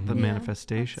after, not the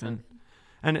manifestation.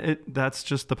 And that's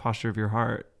just the posture of your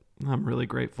heart. I'm really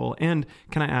grateful. And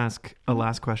can I ask a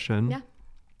last question? Yeah.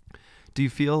 Do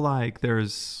you feel like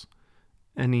there's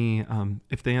any,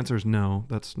 if the answer is no,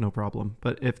 that's no problem.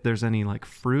 But if there's any like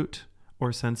fruit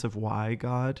or sense of why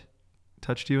God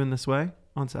touched you in this way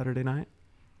on Saturday night?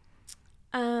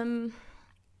 I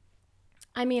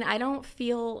mean, I don't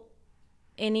feel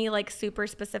any like super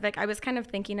specific. I was kind of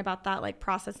thinking about that, like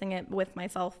processing it with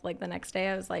myself. Like the next day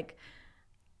I was like,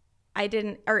 I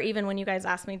didn't, or even when you guys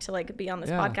asked me to like be on this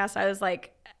podcast, I was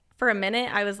like, for a minute,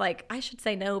 I was like, I should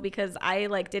say no, because I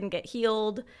like didn't get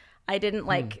healed. I didn't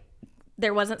like,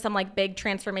 there wasn't some like big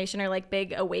transformation or like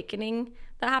big awakening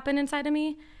that happened inside of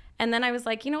me. And then I was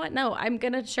like, you know what? No, I'm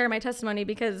going to share my testimony,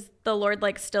 because the Lord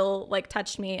like still like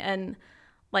touched me, and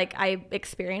like I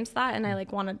experienced that, and I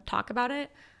like want to talk about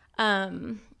it.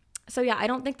 So yeah, I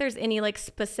don't think there's any like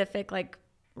specific like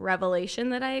revelation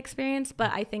that I experienced,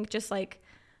 but I think just like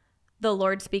the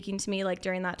Lord speaking to me like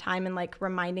during that time and like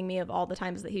reminding me of all the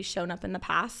times that He's shown up in the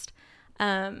past,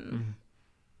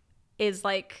 is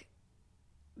like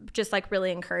just like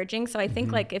really encouraging. So I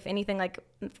think like if anything, like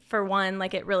for one,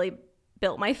 like it really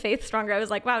built my faith stronger. I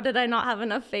was like, wow, did I not have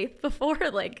enough faith before?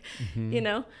 Like, you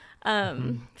know?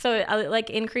 So it like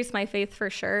increased my faith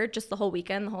for sure. Just the whole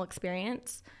weekend, the whole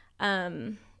experience.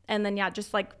 And then,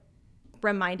 just like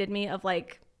reminded me of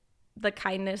like the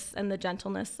kindness and the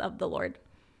gentleness of the Lord.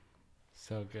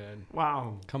 So good.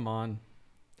 Wow. Come on.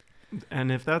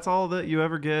 And if that's all that you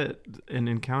ever get, an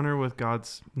encounter with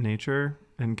God's nature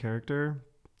and character,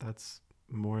 that's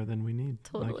more than we need.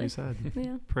 Totally. Like you said.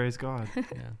 Yeah. Praise God.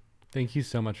 Yeah. Thank you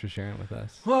so much for sharing with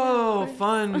us. Whoa,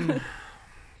 fun.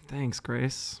 Thanks,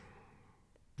 Grace.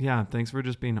 Yeah, thanks for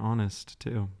just being honest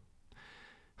too.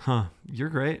 You're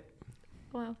great.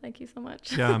 Wow, thank you so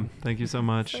much. Yeah, thank you so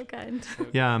much. So kind.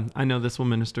 Yeah, I know this will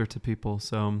minister to people.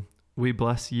 So we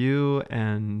bless you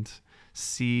and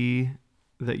see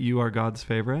that you are God's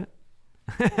favorite.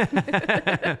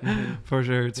 For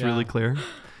sure. It's really clear.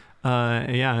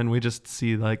 And we just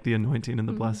see like the anointing and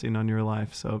the blessing on your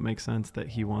life. So it makes sense that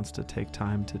He wants to take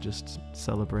time to just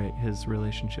celebrate His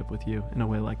relationship with you in a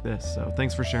way like this. So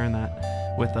thanks for sharing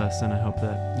that with us. And I hope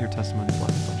that your testimony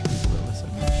blesses a bunch of people that listen.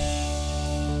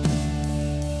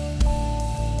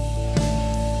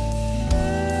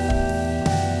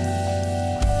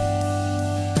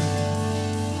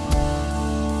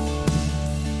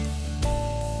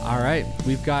 All right.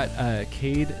 We've got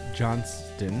Cade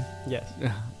Johnston. Yes.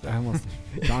 I almost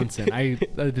Johnson.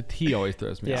 The T always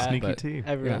throws me Yeah. off. Sneaky but- T.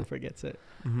 Everyone forgets it.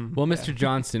 Well, Mr.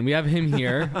 Johnston, we have him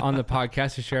here on the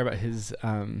podcast to share about his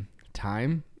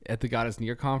time at the God is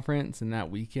Near conference and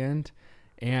that weekend.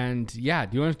 And do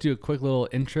you want to do a quick little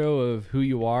intro of who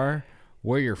you are,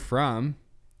 where you're from,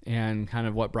 and kind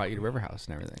of what brought you to River House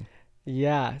and everything?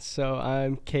 Yeah, so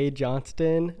I'm Cade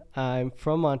Johnston. I'm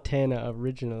from Montana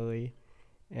originally,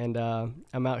 and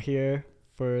I'm out here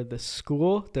for the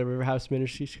school, the River House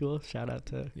Ministry School. Shout out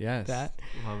to Yes. that.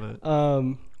 Love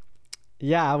it.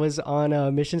 Yeah, I was on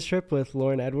a missions trip with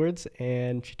Lauren Edwards,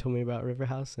 and she told me about River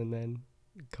House, and then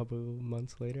a couple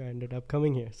months later, I ended up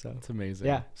coming here. So It's amazing.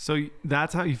 yeah, So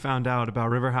that's how you found out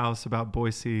about River House, about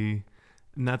Boise,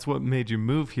 and that's what made you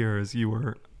move here. Is you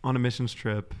were on a missions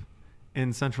trip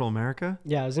in Central America?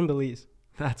 yeah, I was in Belize.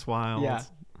 That's wild. Yeah.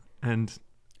 And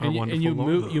our And wonderful you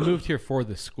Lord. moved here for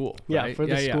the school. Yeah, right? for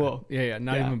the school. Yeah.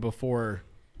 Not Yeah. even before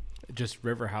just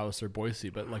River House or Boise,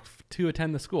 but like to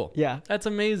attend the school. Yeah, That's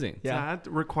amazing. yeah.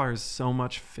 That requires so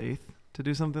much faith to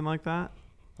do something like that.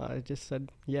 I just said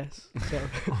yes. So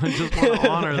I just want to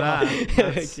honor that.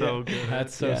 That's so Yeah. good.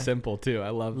 That's so Yeah. simple too. I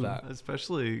love that.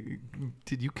 Especially,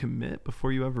 did you commit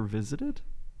before you ever visited?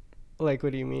 like,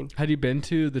 what do you mean? Had you been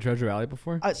to the Treasure Valley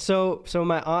before? So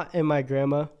my aunt and my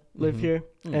grandma live here,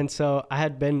 Mm. and so I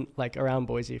had been like around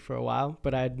Boise for a while,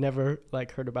 but I had never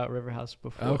like heard about River House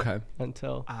before Okay.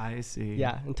 until I see.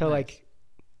 until Nice.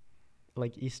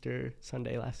 like Easter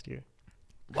Sunday last year.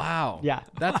 Wow. Yeah.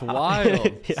 That's wild.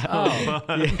 Yeah.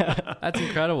 Oh, Yeah, that's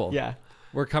incredible. yeah,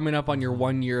 We're coming up on your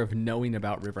 1 year of knowing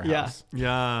about River Yeah. House.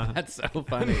 Yeah. That's so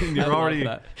funny. I You're love already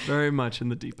that. very much in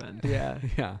the deep end. yeah.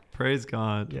 Yeah. Praise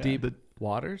God. Yeah. Deep,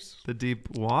 Waters? the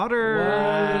deep waters.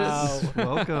 Wow.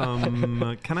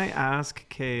 Welcome. Can I ask,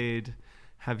 Cade,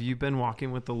 have you been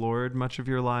walking with the Lord much of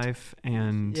your life?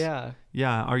 And Yeah,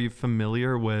 are you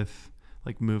familiar with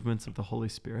like movements of the Holy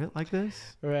Spirit like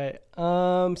this? right.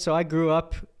 So I grew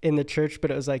up in the church,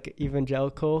 but it was like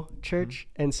evangelical church,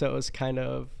 and so it was kind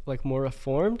of like more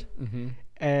reformed. Mm-hmm.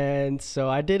 And so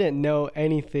I didn't know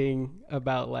anything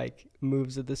about like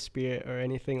moves of the Spirit or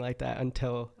anything like that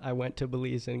until I went to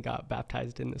Belize and got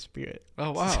baptized in the Spirit.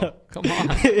 Oh, wow. So- Come on.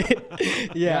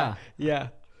 Yeah. Yeah.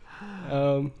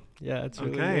 It's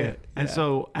really Okay. good. And Yeah.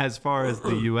 so as far as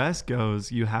the US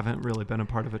goes, you haven't really been a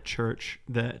part of a church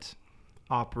that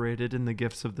operated in the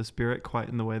gifts of the Spirit quite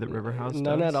in the way that River House does?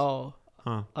 None at all.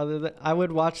 Huh. Other than I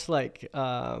would watch like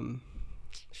I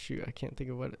can't think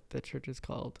of what the church is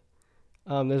called.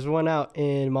 There's one out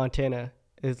in Montana.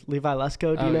 Is Levi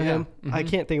Lesko? Do you Oh, know yeah. him? I Mhm.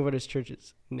 can't think of what his church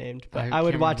is named, but I I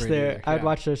would can't watch remember it their either. I would Yeah.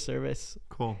 watch their service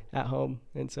Cool. at home,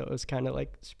 and so it was kind of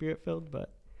like Spirit filled,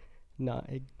 but not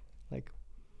like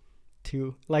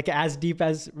too like as deep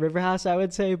as River House, I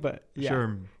would say. But yeah,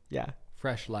 Sure. yeah,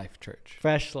 Fresh Life Church.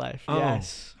 Fresh Life. Oh.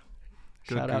 Yes.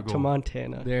 Good Shout out to Google.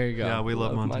 Montana. There you go. Yeah, we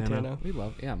love Montana. We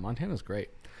love, Montana's great.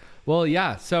 Well,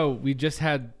 yeah, so we just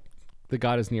had the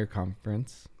God is Near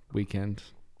conference weekend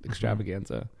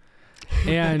extravaganza.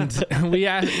 And we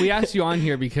asked you on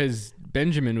here because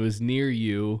Benjamin was near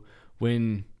you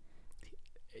when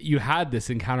you had this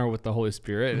encounter with the Holy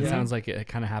Spirit. It Yeah. sounds like it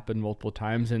kind of happened multiple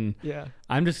times. And Yeah.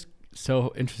 I'm just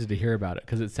so interested to hear about it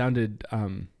because it sounded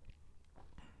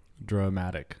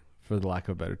dramatic, for the lack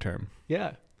of a better term.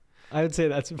 Yeah. I would say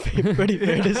that's pretty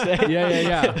fair to say.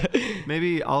 Yeah.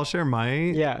 Maybe I'll share my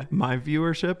Yeah. my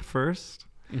viewership first.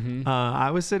 Mm-hmm.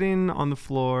 I was sitting on the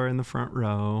floor in the front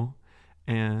row,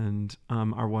 and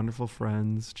our wonderful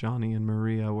friends Johnny and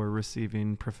Maria were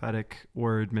receiving prophetic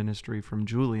word ministry from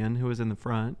Julian, who was in the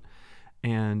front.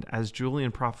 And as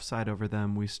Julian prophesied over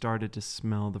them, we started to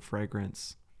smell the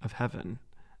fragrance of heaven,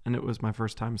 and it was my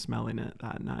first time smelling it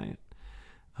that night.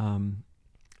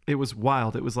 It was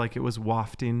wild. It was like it was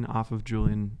wafting off of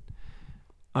Julian,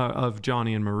 of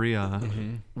Johnny and Maria,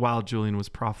 Mm-hmm. while Julian was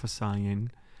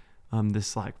prophesying.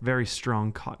 This like very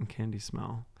strong cotton candy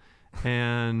smell.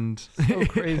 And So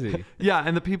crazy. yeah,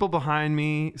 and the people behind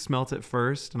me smelt it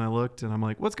first, and I looked and I'm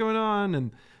like, what's going on?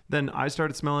 And then I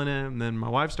started smelling it, and then my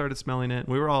wife started smelling it.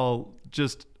 We were all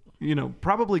just,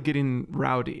 probably getting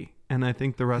rowdy. And I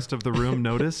think the rest of the room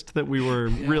noticed that we were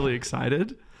really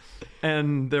excited.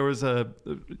 And there was a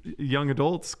young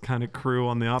adults kind of crew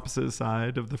on the opposite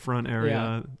side of the front area.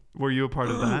 Yeah. Were you a part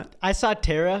of that? I saw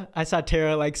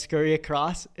Tara like scurry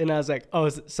across, and I was like, oh,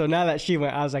 so now that she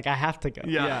went, I was like, I have to go.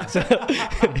 Yeah. So,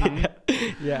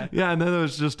 yeah. Yeah, and then there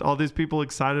was just all these people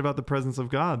excited about the presence of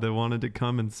God that wanted to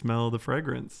come and smell the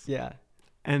fragrance. Yeah.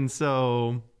 And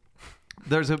so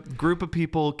there's a group of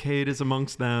people, Cade is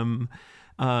amongst them,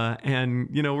 and,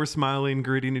 we're smiling,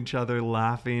 greeting each other,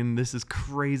 laughing. This is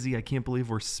crazy. I can't believe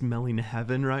we're smelling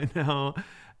heaven right now.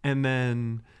 And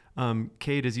then,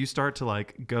 Cade, as you start to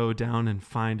like go down and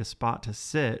find a spot to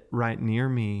sit right near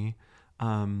me,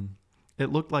 it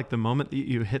looked like the moment that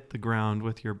you hit the ground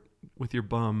with your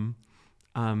bum,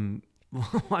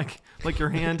 like your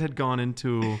hand had gone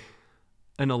into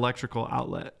an electrical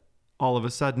outlet. All of a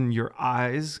sudden, your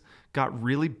eyes got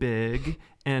really big,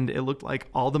 and it looked like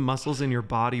all the muscles in your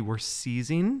body were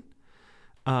seizing.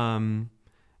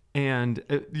 and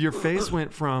your face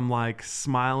went from like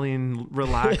smiling,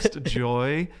 relaxed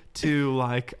joy to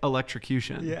like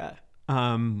electrocution. Yeah.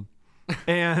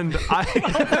 And I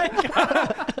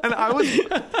was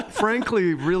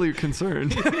frankly really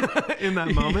concerned in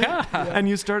that moment. Yeah. And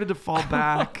you started to fall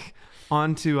back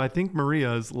onto, I think,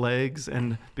 Maria's legs,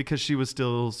 and because she was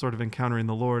still sort of encountering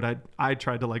the Lord, I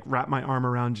tried to like wrap my arm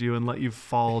around you and let you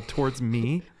fall towards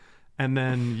me, and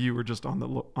then you were just on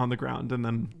the ground, and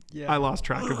then I lost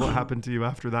track of what happened to you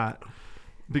after that,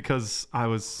 because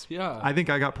I think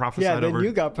I got prophesied then over.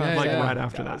 you got prophesied right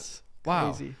after that.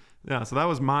 Wow. Crazy. Yeah, so that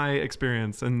was my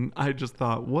experience, and I just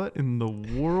thought, what in the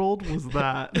world was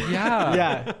that? Yeah.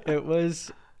 Yeah, it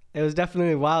was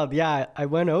definitely wild. Yeah, I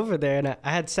went over there and I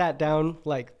had sat down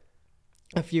like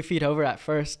a few feet over at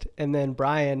first, and then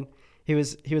Brian, he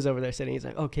was over there sitting. He's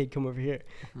like, "Okay, come over here."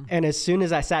 And as soon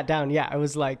as I sat down, I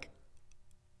was like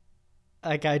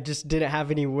I just didn't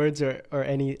have any words or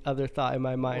any other thought in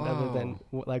my mind other than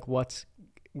like what's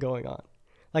going on.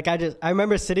 Like I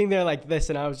remember sitting there like this,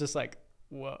 and I was just like,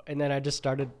 whoa. And then I just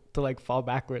started to like fall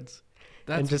backwards.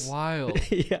 That's just wild.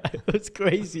 Yeah, it was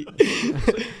crazy.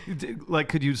 Like,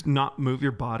 could you not move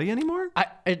your body anymore?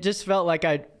 It just felt like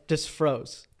I just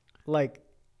froze. Like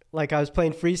I was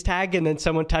playing freeze tag, and then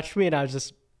someone touched me, and I was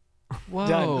just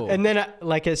done. And then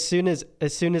as soon as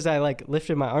I like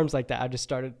lifted my arms like that, I just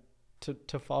started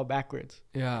to fall backwards.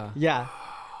 Yeah. Yeah.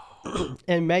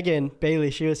 And Megan Bailey,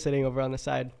 she was sitting over on the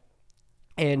side,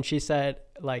 and she said,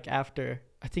 like, after,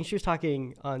 I think she was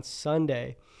talking on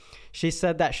Sunday, she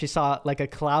said that she saw like a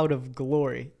cloud of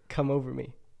glory come over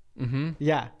me. Mm-hmm.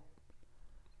 Yeah.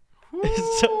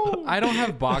 So, I don't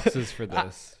have boxes for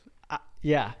this.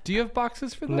 yeah. Do you have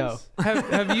boxes for this? No.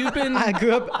 Have you been? I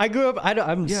grew up.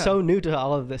 I'm so new to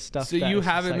all of this stuff. So that you it's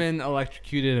just haven't like, been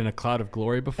electrocuted in a cloud of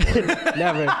glory before?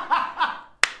 never.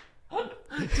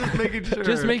 Just making sure.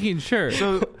 Just making sure.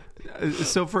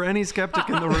 So for any skeptic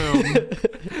in the room,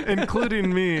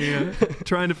 including me,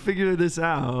 trying to figure this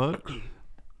out,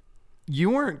 you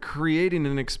weren't creating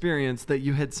an experience that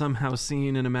you had somehow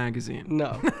seen in a magazine.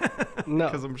 No.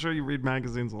 Because I'm sure you read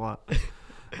magazines a lot.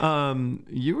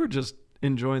 You were just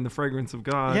enjoying the fragrance of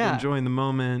God, enjoying the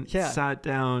moment, sat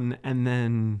down, and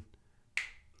then,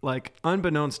 like,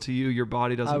 unbeknownst to you, your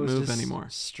body doesn't move anymore.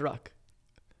 Struck.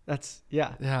 That's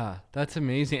Yeah, that's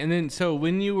amazing. And then, so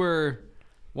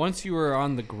once you were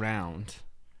on the ground,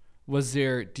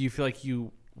 do you feel like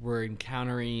you were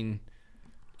encountering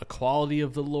a quality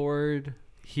of the Lord,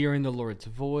 hearing the Lord's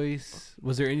voice?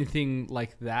 Was there anything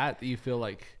like that you feel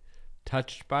like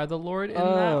touched by the Lord in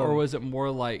that? Or was it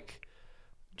more like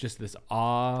just this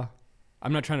awe?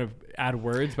 I'm not trying to add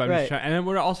words, but I'm just trying, and I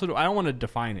don't want to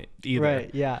define it either. right.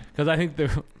 Yeah. Because I think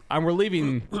we're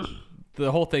leaving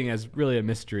the whole thing as really a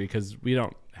mystery because we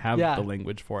don't have the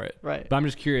language for it. Right. But I'm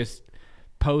just curious,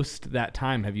 post that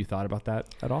time, have you thought about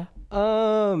that at all?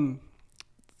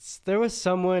 There was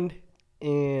someone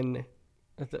on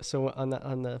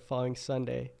the following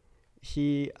Sunday.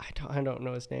 I don't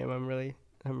know his name. I'm really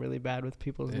bad with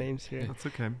people's names here. That's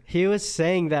okay. He was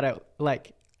saying that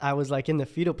I was like in the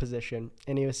fetal position,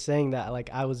 and he was saying that like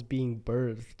I was being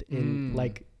birthed in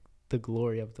like the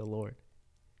glory of the Lord.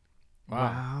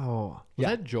 Wow. Was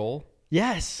that Joel?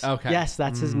 Yes. Okay. Yes,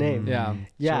 that's his name. Yeah.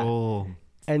 Yeah. Joel.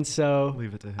 And so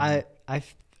Leave it to him. I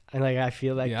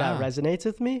feel like that resonates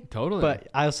with me. Totally. But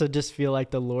I also just feel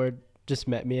like the Lord just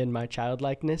met me in my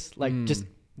childlikeness, like just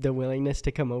the willingness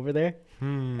to come over there.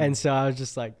 And so I was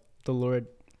just like, the Lord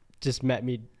just met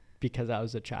me because I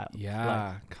was a child.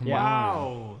 Yeah. Come on.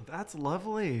 Wow. That's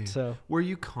lovely. So were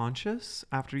you conscious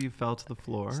after you fell to the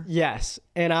floor? yes.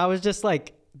 And I was just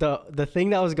like, the thing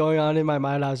that was going on in my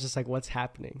mind, I was just like, what's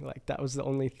happening? Like, that was the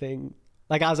only thing.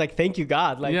 Like, I was like, thank you,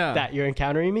 God, like that you're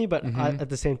encountering me. But at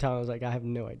the same time, I was like, I have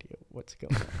no idea what's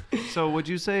going on. So would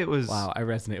you say it was... Wow, I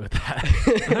resonate with that.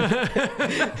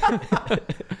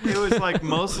 It was like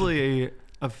mostly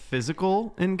a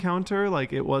physical encounter?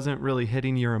 Like, it wasn't really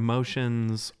hitting your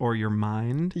emotions or your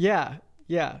mind? Yeah.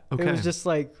 Okay. It was just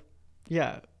like,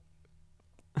 I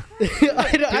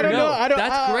don't know.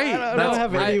 That's great. I don't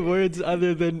have any words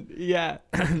other than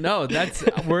No, that's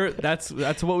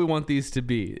what we want these to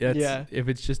be. If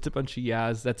it's just a bunch of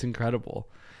yeahs, that's incredible.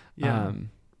 Yeah.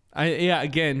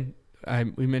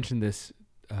 We mentioned this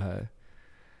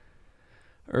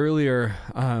earlier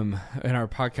in our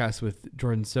podcast with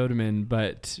Jordan Soderman,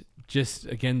 but just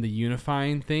again the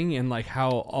unifying thing and like how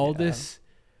all this,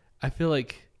 I feel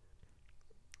like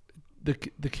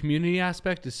the community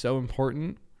aspect is so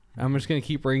important. I'm just going to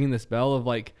keep ringing this bell of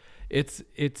like,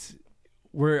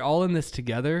 we're all in this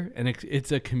together and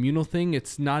it's a communal thing.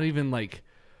 It's not even like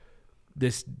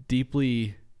this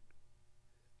deeply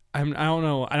I don't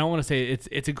know. I don't want to say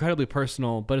it's incredibly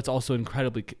personal, but it's also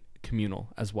incredibly communal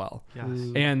as well.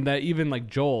 Yes. And that even like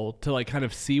Joel, to like kind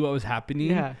of see what was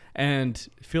happening and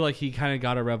feel like he kind of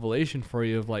got a revelation for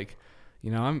you of like,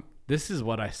 this is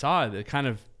what I saw that kind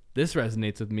of, this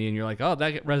resonates with me. And you're like, oh,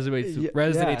 that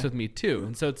resonates with me too.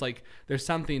 And so it's like, there's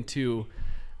something to,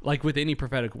 like with any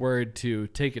prophetic word, to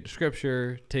take it to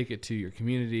scripture, take it to your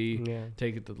community,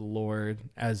 take it to the Lord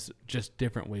as just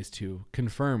different ways to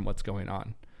confirm what's going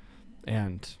on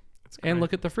and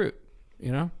look at the fruit,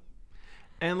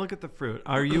 And look at the fruit.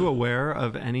 Are you aware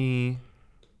of any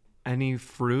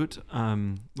fruit,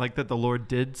 like that the Lord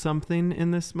did something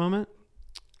in this moment?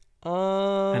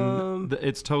 And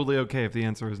it's totally okay if the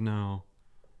answer is no.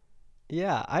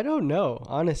 Yeah, I don't know,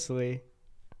 honestly.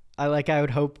 I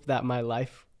would hope that my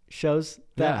life shows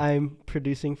that I'm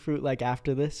producing fruit like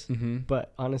after this,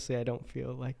 but honestly, I don't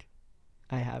feel like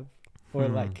I have, or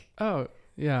like. Oh,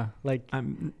 yeah. Like,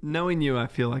 knowing you, I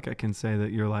feel like I can say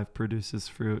that your life produces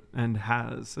fruit and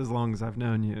has, as long as I've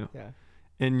known you. Yeah.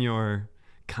 In your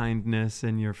kindness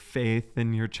and your faith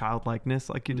and your childlikeness,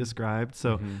 like you described.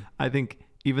 So I think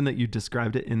even that you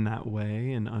described it in that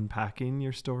way and unpacking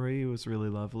your story was really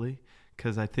lovely,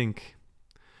 because I think,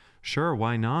 sure,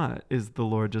 why not? Is the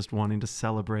Lord just wanting to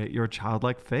celebrate your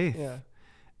childlike faith? Yeah.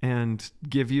 And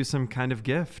give you some kind of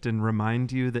gift and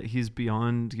remind you that he's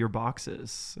beyond your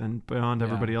boxes and beyond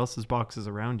everybody else's boxes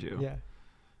around you. Yeah.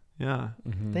 Yeah.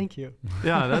 Thank you.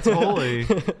 Yeah, that's holy.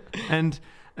 And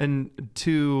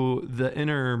to the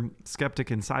inner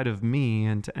skeptic inside of me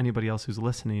and to anybody else who's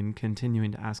listening,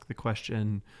 continuing to ask the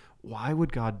question, why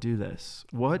would God do this?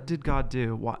 What did God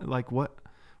do?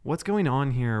 What's going on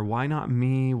here? Why not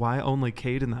me? Why only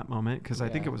Cade in that moment? Because I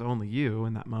think it was only you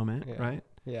in that moment, right?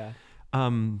 Yeah.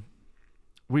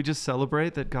 We just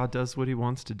celebrate that God does what he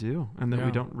wants to do and that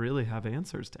we don't really have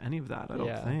answers to any of that, I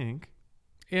don't think.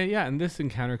 Yeah. And this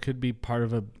encounter could be part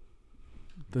of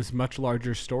this much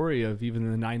larger story of even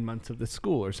the 9 months of the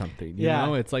school or something. You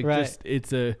know, it's like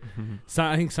so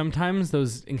I think sometimes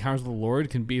those encounters with the Lord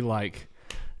can be like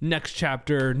next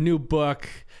chapter, new book,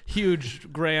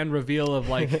 huge grand reveal of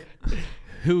like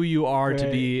who you are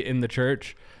to be in the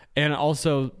church. And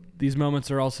also these moments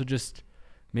are also just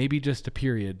maybe just a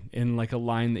period in like a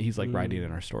line that he's like writing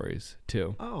in our stories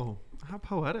too. Oh, how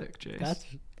poetic, Jace. That's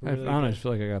really I just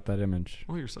feel like I got that image.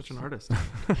 Oh, you're such an artist.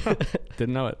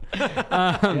 Didn't know it.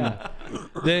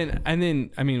 Then I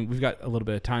mean, we've got a little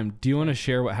bit of time. Do you want to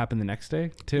share what happened the next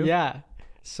day too? Yeah.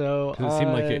 So it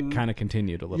seemed like it kind of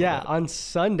continued a little bit. Yeah, on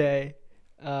Sunday,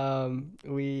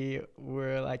 we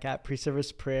were like at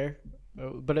pre-service prayer,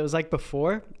 but it was like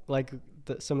before, like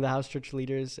some of the house church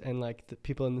leaders and like the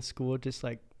people in the school just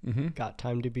like got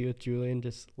time to be with Julian,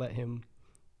 just let him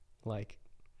like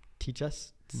teach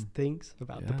us things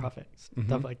about the prophet,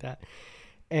 stuff like that.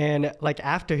 And like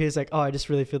after, he's like, oh, I just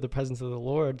really feel the presence of the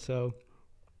Lord. So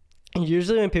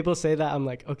usually when people say that, I'm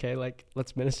like, okay, like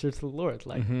let's minister to the Lord.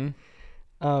 Like,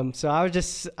 so I was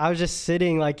just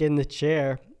sitting like in the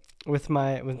chair with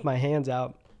my hands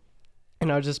out,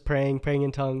 and I was just praying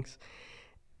in tongues.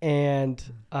 And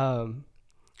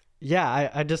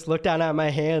I just looked down at my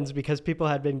hands because people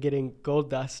had been getting gold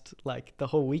dust like the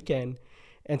whole weekend.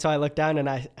 And so I looked down and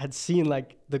I had seen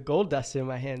like the gold dust in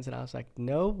my hands, and I was like,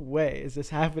 no way is this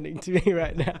happening to me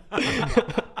right now.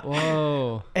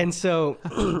 Whoa. And so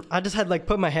I just had like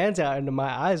put my hands out and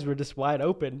my eyes were just wide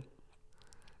open.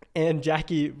 And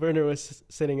Jackie Werner was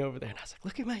sitting over there, and I was like,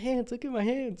 look at my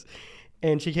hands.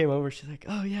 And she came over, she's like,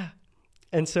 oh yeah.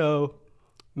 And so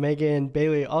Megan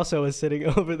Bailey also was sitting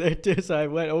over there too. So I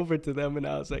went over to them and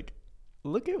I was like,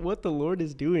 look at what the Lord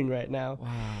is doing right now. Wow.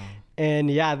 And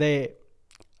yeah, they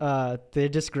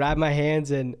just grabbed my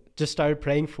hands and just started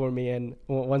praying for me. And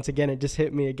once again, it just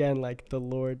hit me again, like the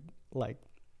Lord, like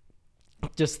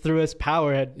just through his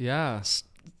power had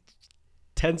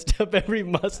tensed up every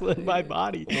muscle in my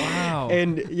body. Wow.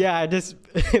 And yeah, I just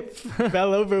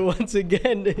fell over once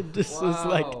again. It just was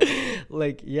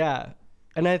like, yeah.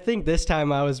 And I think this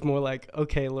time I was more like,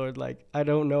 okay, Lord, like, I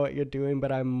don't know what you're doing,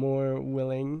 but I'm more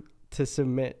willing to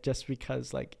submit just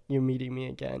because like you're meeting me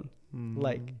again.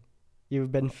 Like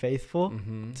you've been faithful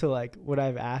to like what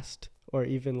I've asked, or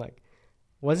even like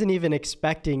wasn't even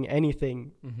expecting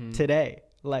anything today.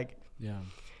 Like,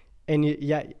 and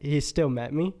he still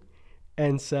met me.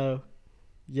 And so,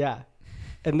 yeah.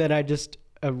 And then I just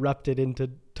erupted into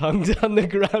tongues on the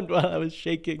ground while I was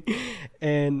shaking.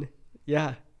 And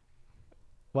yeah,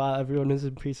 while everyone was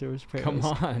in pre-service prayer. Come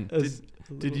on.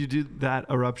 Did you do that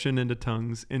eruption into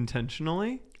tongues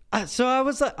intentionally? So I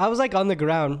was like on the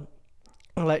ground,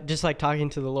 like just like talking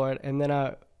to the Lord. And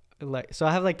then so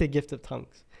I have like the gift of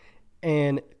tongues.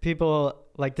 and people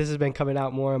like this has been coming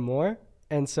out more and more.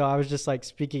 And so I was just like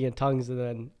speaking in tongues, and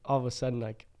then all of a sudden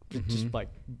like it just like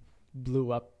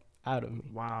blew up out of me.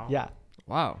 Wow. Yeah.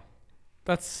 Wow.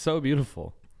 That's so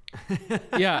beautiful.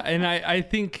 Yeah. And I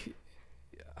think,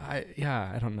 I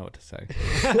don't know what to say.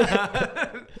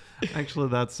 Actually,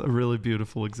 that's a really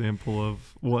beautiful example of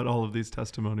what all of these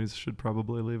testimonies should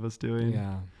probably leave us doing.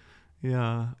 Yeah.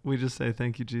 Yeah. We just say,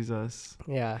 thank you, Jesus.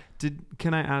 Yeah.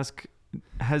 Can I ask,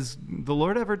 has the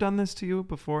Lord ever done this to you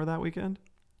before that weekend?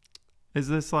 Is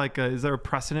this like, is there a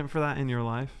precedent for that in your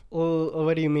life? Well,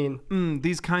 what do you mean?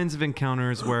 These kinds of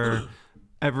encounters where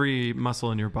every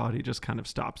muscle in your body just kind of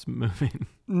stops moving.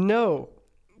 No.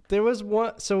 There was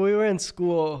one. So we were in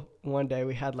school one day.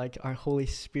 We had like our Holy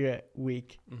Spirit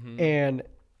week. And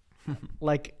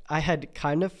like I had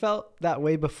kind of felt that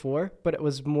way before, but it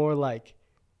was more like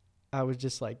I was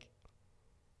just like,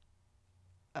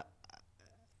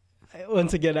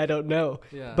 once again, I don't know.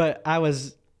 Yeah. But I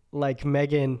was like,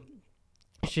 Megan,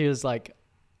 she was like,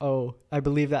 oh, I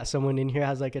believe that someone in here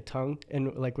has like a tongue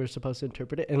and like we're supposed to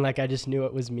interpret it. And like I just knew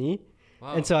it was me.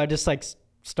 Wow. And so I just like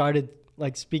started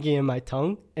like speaking in my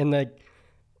tongue, and like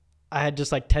I had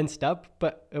just like tensed up,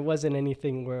 but it wasn't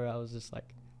anything where I was just like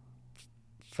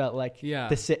felt like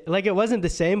like it wasn't the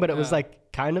same, but it was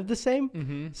like kind of the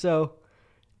same. So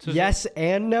yes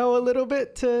and no a little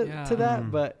bit to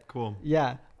that, but cool.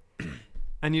 Yeah.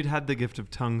 And you'd had the gift of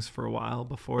tongues for a while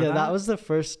before that? Yeah, that was the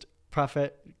first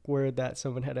prophet word that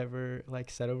someone had ever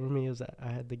like said over me, is that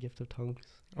I had the gift of tongues.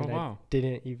 Oh, And wow. I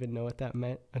didn't even know what that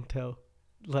meant until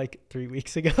like 3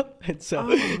 weeks ago. And so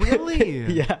Oh,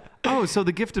 really? Yeah. Oh, so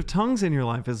the gift of tongues in your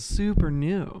life is super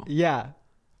new. Yeah.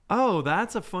 Oh,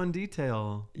 that's a fun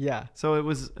detail. Yeah. So it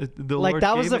was the Like Lord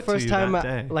that was gave the it to first you time that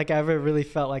day. like I ever really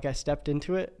felt like I stepped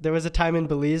into it. There was a time in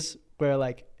Belize where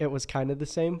like it was kind of the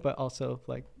same, but also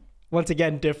like once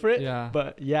again different. Yeah.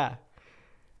 But yeah,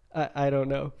 I don't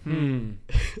know.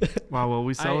 Wow. Well,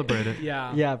 we celebrate it.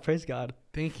 Yeah. Yeah. Praise God.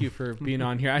 Thank you for being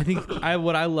on here. I think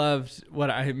what I loved, what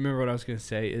I remember what I was going to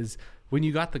say is when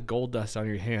you got the gold dust on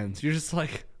your hands, you're just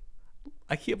like,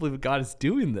 I can't believe God is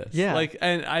doing this. Yeah. Like,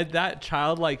 and that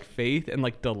childlike faith and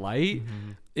like delight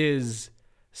is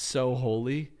so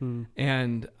holy.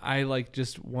 And I like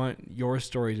just want your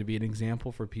story to be an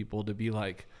example for people to be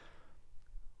like,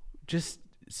 just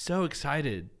so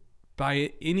excited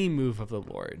by any move of the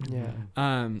Lord.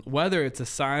 Yeah. Whether it's a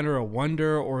sign or a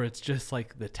wonder, or it's just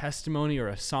like the testimony or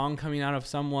a song coming out of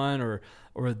someone,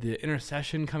 or the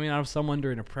intercession coming out of someone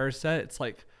during a prayer set. It's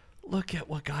like, look at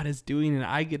what God is doing, and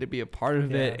I get to be a part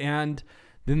of it. And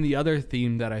then the other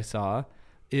theme that I saw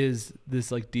is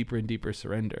this like deeper and deeper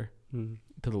surrender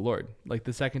to the Lord. Like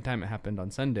the second time it happened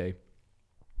on Sunday,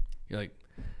 you're like,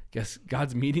 guess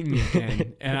God's meeting me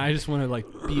again, and I just want to like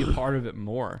be a part of it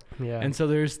more. Yeah. And so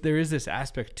there is this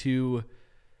aspect to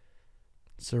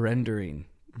surrendering,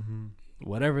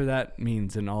 whatever that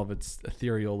means in all of its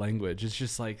ethereal language. It's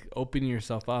just like opening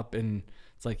yourself up, and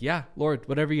it's like, yeah, Lord,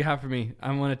 whatever you have for me,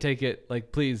 I want to take it.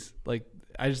 Like, please, like,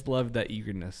 I just love that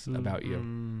eagerness about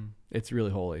you. It's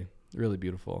really holy, really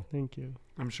beautiful. Thank you.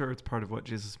 I'm sure it's part of what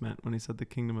Jesus meant when he said the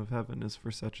kingdom of heaven is for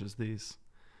such as these.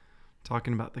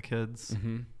 Talking about the kids.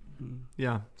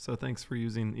 Yeah. So thanks for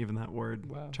using even that word,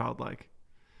 childlike.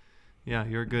 Yeah.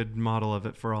 You're a good model of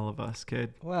it for all of us,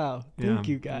 Cade. Wow. Thank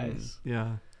you guys.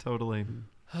 Yeah, totally.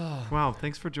 Wow.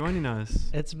 Thanks for joining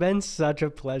us. It's been such a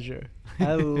pleasure.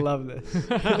 I love this.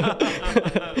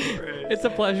 It's a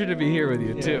pleasure to be here with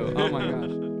you too. Oh my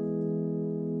gosh.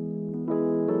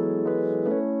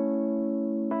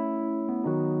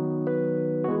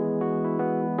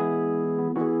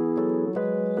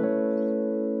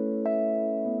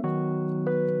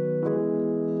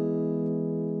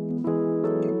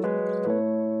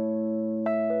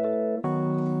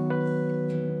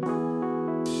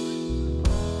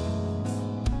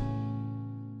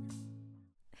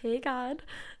 Hey, God.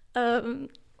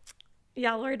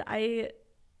 Yeah, Lord, I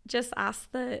just ask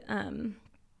that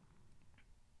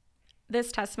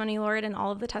this testimony, Lord, and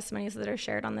all of the testimonies that are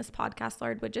shared on this podcast,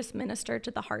 Lord, would just minister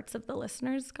to the hearts of the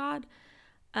listeners, God.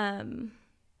 And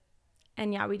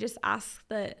yeah, we just ask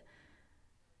that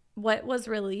what was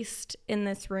released in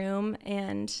this room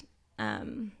and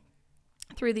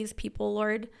through these people,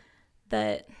 Lord,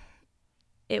 that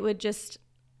it would just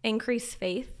increase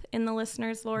faith in the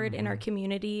listeners, Lord, in our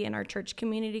community, in our church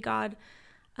community, God,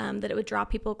 that it would draw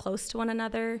people close to one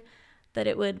another, that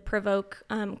it would provoke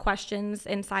questions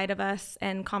inside of us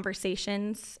and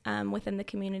conversations within the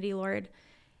community, Lord.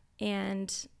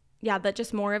 And yeah, that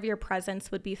just more of your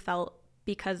presence would be felt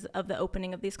because of the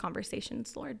opening of these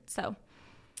conversations, Lord. So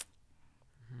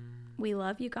we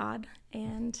love you, God.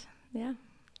 And yeah.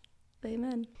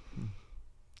 Amen.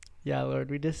 Yeah, Lord,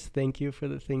 we just thank you for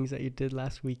the things that you did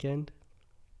last weekend.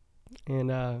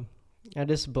 And I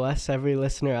just bless every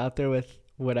listener out there with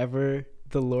whatever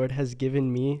the Lord has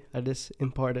given me. I just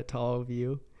impart it to all of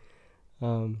you.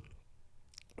 And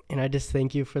I just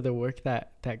thank you for the work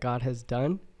that God has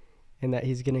done and that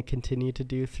he's going to continue to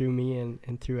do through me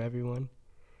and through everyone.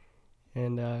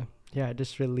 And I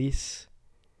just release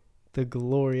the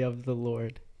glory of the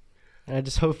Lord. And I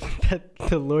just hope that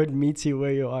the Lord meets you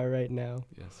where you are right now.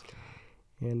 Yes,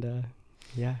 God. And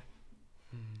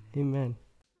amen.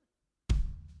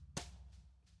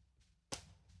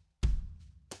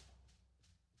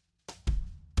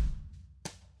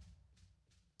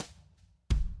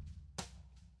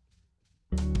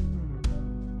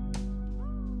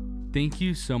 Thank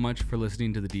you so much for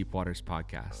listening to the Deep Waters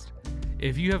podcast.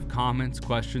 If you have comments,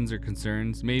 questions, or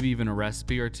concerns, maybe even a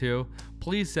recipe or two,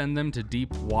 please send them to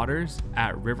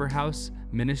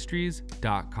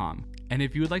deepwaters@riverhouseministries.com. And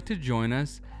if you would like to join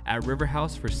us at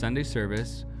Riverhouse for Sunday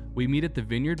service, we meet at the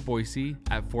Vineyard Boise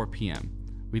at 4 p.m.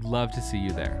 We'd love to see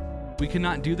you there. We could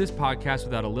not do this podcast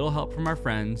without a little help from our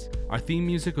friends. Our theme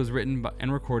music was written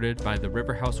and recorded by the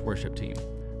Riverhouse worship team.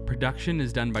 Production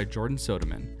is done by Jordan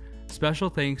Soderman. Special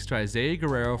thanks to Isaiah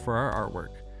Guerrero for our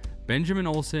artwork. Benjamin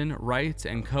Olson writes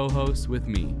and co-hosts with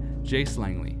me, Jace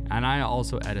Langley, and I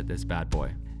also edit this bad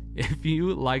boy. If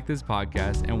you like this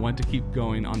podcast and want to keep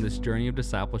going on this journey of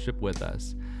discipleship with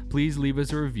us, please leave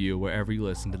us a review wherever you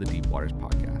listen to the Deep Waters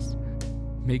podcast.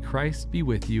 May Christ be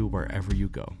with you wherever you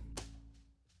go.